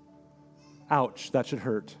 Ouch, that should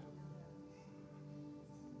hurt.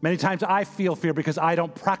 Many times I feel fear because I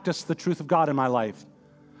don't practice the truth of God in my life.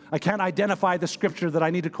 I can't identify the scripture that I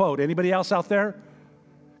need to quote. Anybody else out there?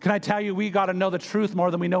 Can I tell you, we got to know the truth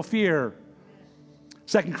more than we know fear.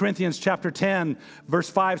 2 Corinthians chapter 10, verse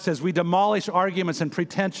 5 says, we demolish arguments and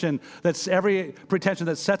pretension, that's every pretension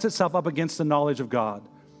that sets itself up against the knowledge of God.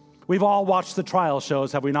 We've all watched the trial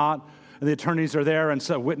shows, have we not? And the attorneys are there, and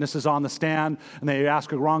so witnesses on the stand, and they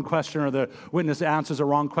ask a wrong question, or the witness answers a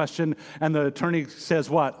wrong question, and the attorney says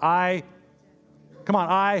what? Can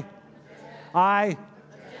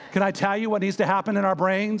I tell you what needs to happen in our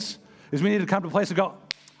brains? Is we need to come to a place and go,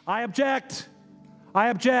 I object.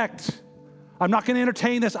 I'm not going to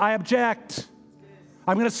entertain this. I object.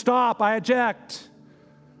 I'm going to stop. I object.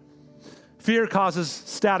 Fear causes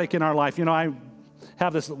static in our life. You know, I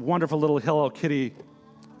have this wonderful little Hello Kitty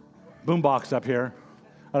boombox up here.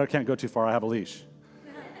 I can't go too far. I have a leash.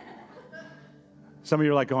 Some of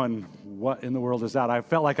you are like going, what in the world is that? I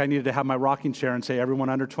felt like I needed to have my rocking chair and say, everyone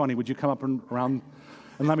under 20, would you come up and around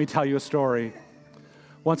and let me tell you a story.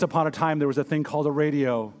 Once upon a time, there was a thing called a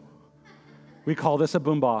radio. We call this a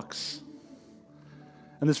boombox.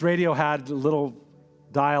 And this radio had a little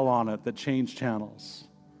dial on it that changed channels.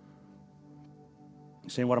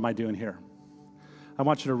 You're saying, what am I doing here? I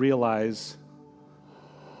want you to realize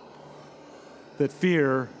that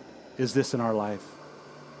fear is this in our life.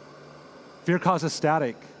 Fear causes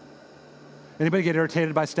static. Anybody get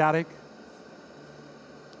irritated by static?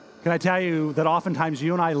 Can I tell you that oftentimes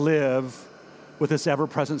you and I live with this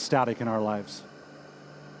ever-present static in our lives?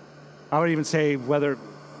 I would even say, whether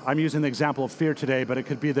I'm using the example of fear today, but it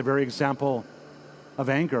could be the very example of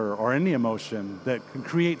anger or any emotion that can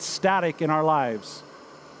create static in our lives.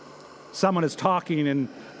 Someone is talking and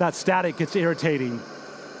that static gets irritating.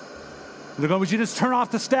 They're going, would you just turn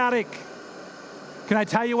off the static? Can I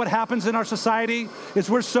tell you what happens in our society is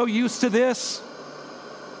we're so used to this.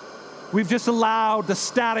 We've just allowed the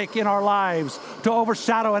static in our lives to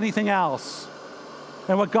overshadow anything else.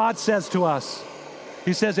 And what God says to us,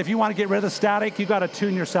 He says, if you want to get rid of the static, you got to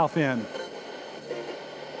tune yourself in.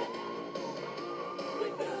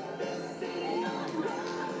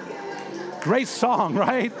 Great song,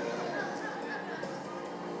 right?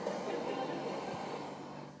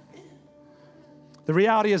 The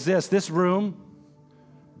reality is this room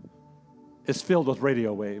is filled with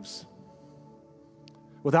radio waves.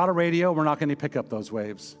 Without a radio, we're not going to pick up those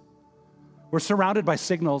waves. We're surrounded by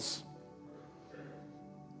signals.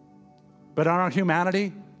 But in our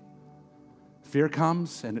humanity, fear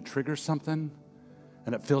comes and it triggers something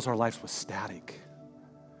and it fills our lives with static.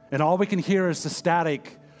 And all we can hear is the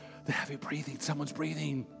static, the heavy breathing, someone's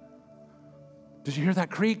breathing. Did you hear that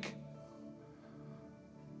creak?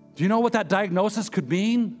 Do you know what that diagnosis could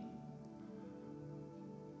mean?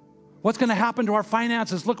 What's going to happen to our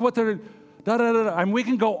finances? Look what they're, and we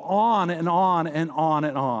can go on and on and on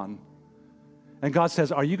and on. And God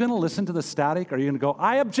says, are you going to listen to the static? Or are you going to go,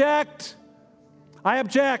 I object. I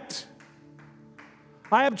object.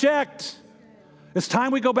 I object. It's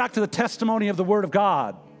time we go back to the testimony of the Word of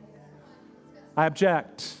God. I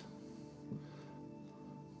object.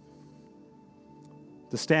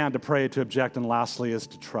 To stand, to pray, to object, and lastly is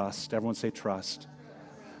to trust. Everyone say trust.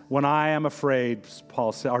 When I am afraid,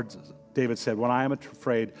 Paul said, or David said, when I am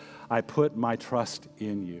afraid, I put my trust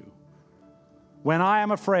in you. When I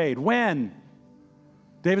am afraid, when?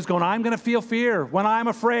 David's going, I'm going to feel fear. When I'm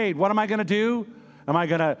afraid, what am I going to do? Am I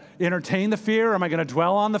going to entertain the fear? Am I going to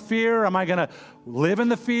dwell on the fear? Am I going to live in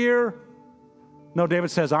the fear? No,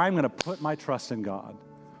 David says, I'm going to put my trust in God.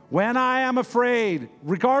 When I am afraid,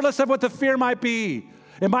 regardless of what the fear might be,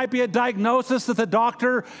 it might be a diagnosis that the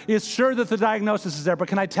doctor is sure that the diagnosis is there. But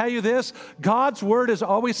can I tell you this? God's word is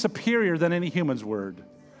always superior than any human's word.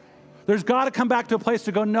 There's got to come back to a place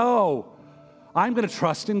to go, no, I'm going to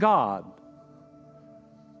trust in God.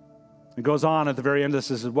 It goes on at the very end.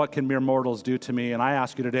 This is what can mere mortals do to me? And I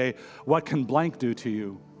ask you today, what can blank do to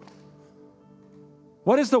you?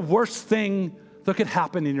 What is the worst thing that could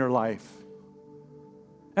happen in your life?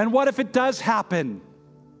 And what if it does happen?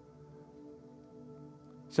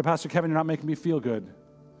 So, Pastor Kevin, you're not making me feel good.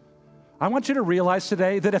 I want you to realize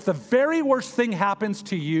today that if the very worst thing happens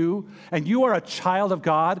to you and you are a child of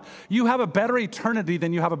God, you have a better eternity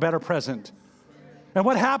than you have a better present. And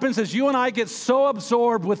what happens is you and I get so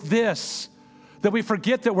absorbed with this that we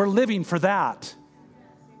forget that we're living for that.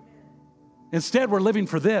 Instead, we're living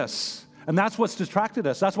for this. And that's what's distracted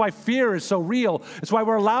us. That's why fear is so real. It's why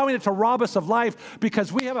we're allowing it to rob us of life,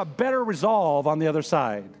 because we have a better resolve on the other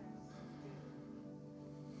side.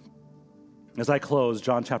 As I close,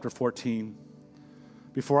 John chapter 14,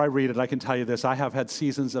 before I read it, I can tell you this. I have had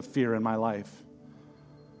seasons of fear in my life.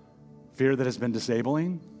 Fear that has been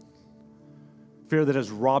disabling. Fear that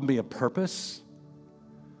has robbed me of purpose.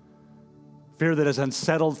 Fear that has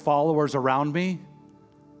unsettled followers around me.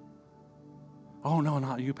 Oh, no,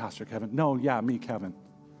 not you, Pastor Kevin. No, yeah, me, Kevin.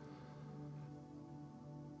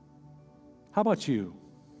 How about you?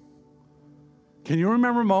 Can you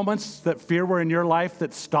remember moments that fear were in your life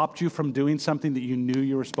that stopped you from doing something that you knew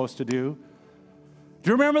you were supposed to do? Do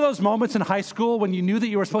you remember those moments in high school when you knew that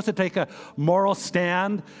you were supposed to take a moral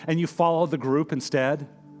stand and you followed the group instead?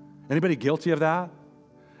 Anybody guilty of that?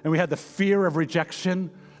 And we had the fear of rejection,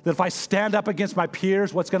 that if I stand up against my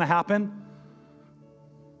peers, what's going to happen?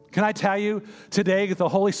 Can I tell you today that the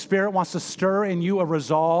Holy Spirit wants to stir in you a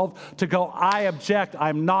resolve to go, I object.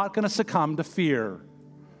 I'm not going to succumb to fear.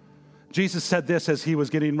 Jesus said this as he was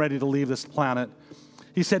getting ready to leave this planet.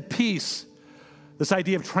 He said, peace, this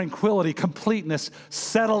idea of tranquility, completeness,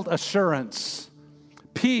 settled assurance.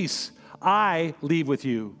 Peace, I leave with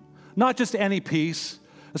you. Not just any peace.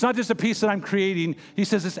 It's not just a peace that I'm creating. He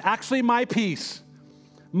says, it's actually my peace.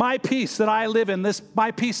 My peace that I live in,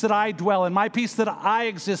 my peace that I dwell in, my peace that I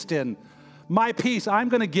exist in, my peace, I'm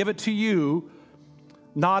going to give it to you,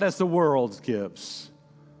 not as the world gives.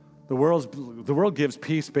 The world gives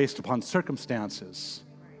peace based upon circumstances,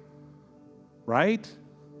 right?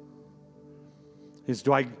 He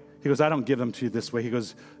goes, I don't give them to you this way. He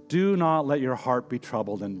goes, do not let your heart be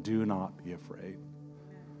troubled and do not be afraid.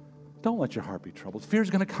 Don't let your heart be troubled. Fear's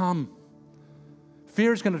going to come.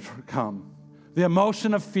 Fear's going to come. The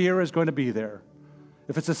emotion of fear is going to be there.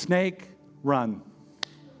 If it's a snake, run.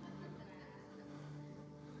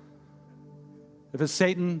 If it's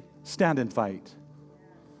Satan, stand and fight.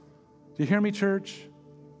 Do you hear me, church?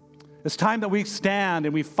 It's time that we stand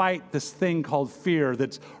and we fight this thing called fear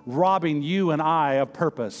that's robbing you and I of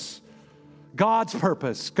purpose. God's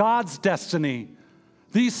destiny.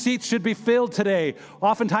 These seats should be filled today.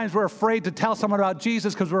 Oftentimes we're afraid to tell someone about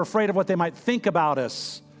Jesus because we're afraid of what they might think about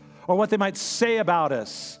us, or what they might say about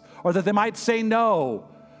us, or that they might say no.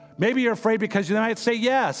 Maybe you're afraid because they might say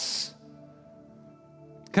yes.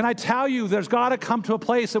 Can I tell you, there's got to come to a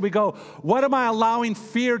place that we go, what am I allowing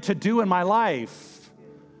fear to do in my life?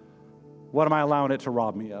 What am I allowing it to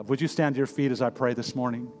rob me of? Would you stand to your feet as I pray this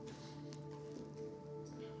morning?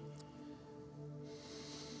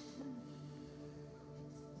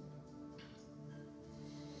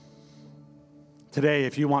 Today,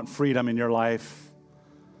 if you want freedom in your life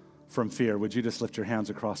from fear, would you just lift your hands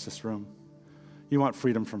across this room? You want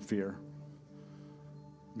freedom from fear.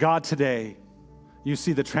 God, today, you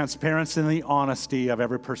see the transparency and the honesty of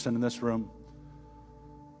every person in this room.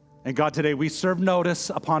 And God, today, we serve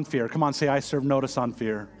notice upon fear. Come on, say, I serve notice on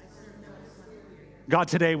fear. God,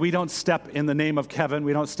 today, we don't step in the name of Kevin.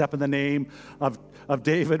 We don't step in the name of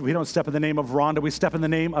David. We don't step in the name of Rhonda. We step in the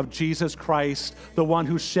name of Jesus Christ, the one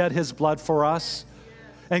who shed his blood for us.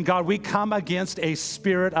 And God, we come against a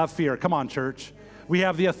spirit of fear. Come on, church. We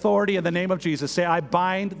have the authority in the name of Jesus. Say, I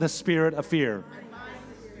bind the spirit of fear.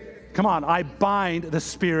 Come on, I bind the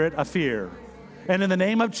spirit of fear. And in the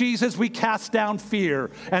name of Jesus, we cast down fear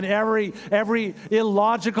and every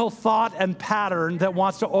illogical thought and pattern that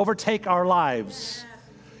wants to overtake our lives.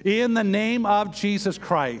 In the name of Jesus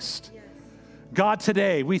Christ. God,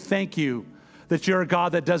 today, we thank you that you're a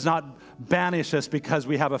God that does not banish us because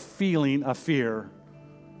we have a feeling of fear.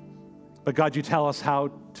 But God, you tell us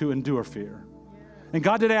how to endure fear. And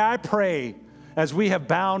God, today I pray, as we have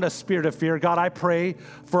bound a spirit of fear, God, I pray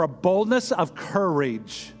for a boldness of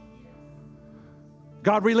courage.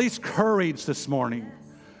 God, release courage this morning.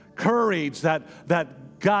 Courage,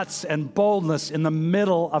 that guts and boldness in the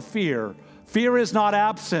middle of fear. Fear is not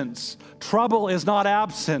absence. Trouble is not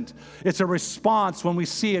absent. It's a response when we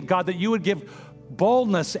see it. God, that you would give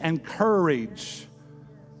boldness and courage.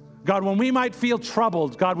 God, when we might feel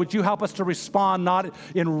troubled, God, would you help us to respond not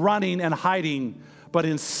in running and hiding, but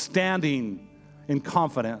in standing in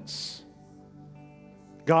confidence.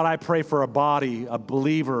 God, I pray for a body of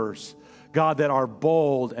believers, God, that are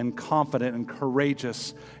bold and confident and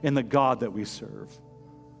courageous in the God that we serve.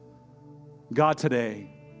 God, today,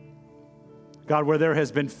 God, where there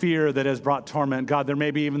has been fear that has brought torment, God, there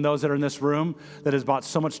may be even those that are in this room that has brought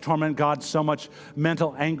so much torment, God, so much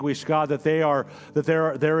mental anguish, God, that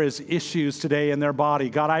there is issues today in their body.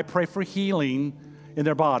 God, I pray for healing in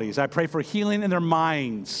their bodies. I pray for healing in their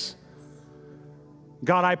minds.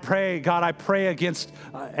 God, I pray against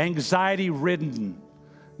anxiety-ridden,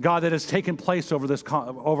 God, that has taken place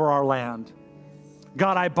over our land.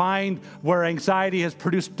 God, I bind where anxiety has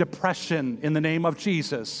produced depression in the name of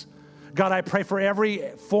Jesus. God, I pray for every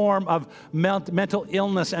form of mental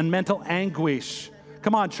illness and mental anguish.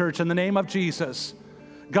 Come on, church, in the name of Jesus.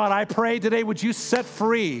 God, I pray today, would you set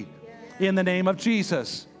free in the name of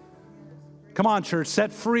Jesus? Come on, church,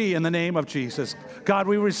 set free in the name of Jesus. God,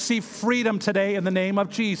 we receive freedom today in the name of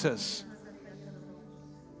Jesus.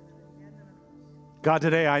 God,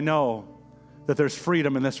 today I know that there's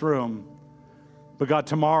freedom in this room. But God,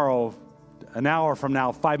 tomorrow, an hour from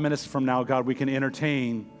now, 5 minutes from now, God, we can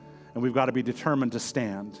entertain, and we've got to be determined to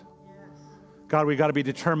stand. God, we've got to be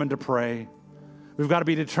determined to pray. We've got to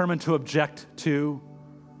be determined to object to.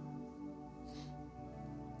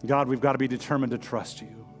 God, we've got to be determined to trust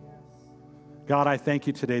you. God, I thank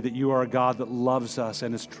you today that you are a God that loves us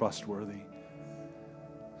and is trustworthy.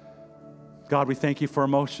 God, we thank you for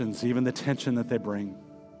emotions, even the tension that they bring.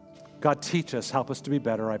 God, teach us, help us to be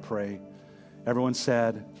better, I pray. Everyone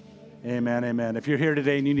said, amen, amen. If you're here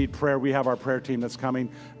today and you need prayer, we have our prayer team that's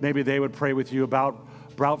coming. Maybe they would pray with you about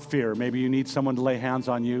fear. Maybe you need someone to lay hands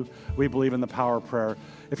on you. We believe in the power of prayer.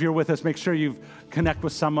 If you're with us, make sure you connect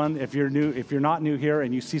with someone. If you're not new here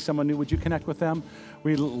and you see someone new, would you connect with them?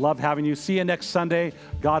 We love having you. See you next Sunday.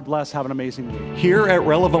 God bless. Have an amazing week. Here at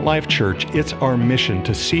Relevant Life Church, it's our mission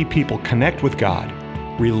to see people connect with God,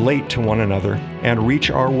 relate to one another, and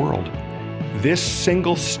reach our world. This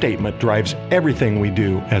single statement drives everything we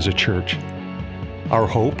do as a church. Our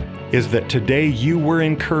hope is that today you were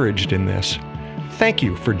encouraged in this. Thank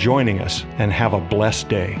you for joining us, and have a blessed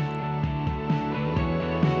day.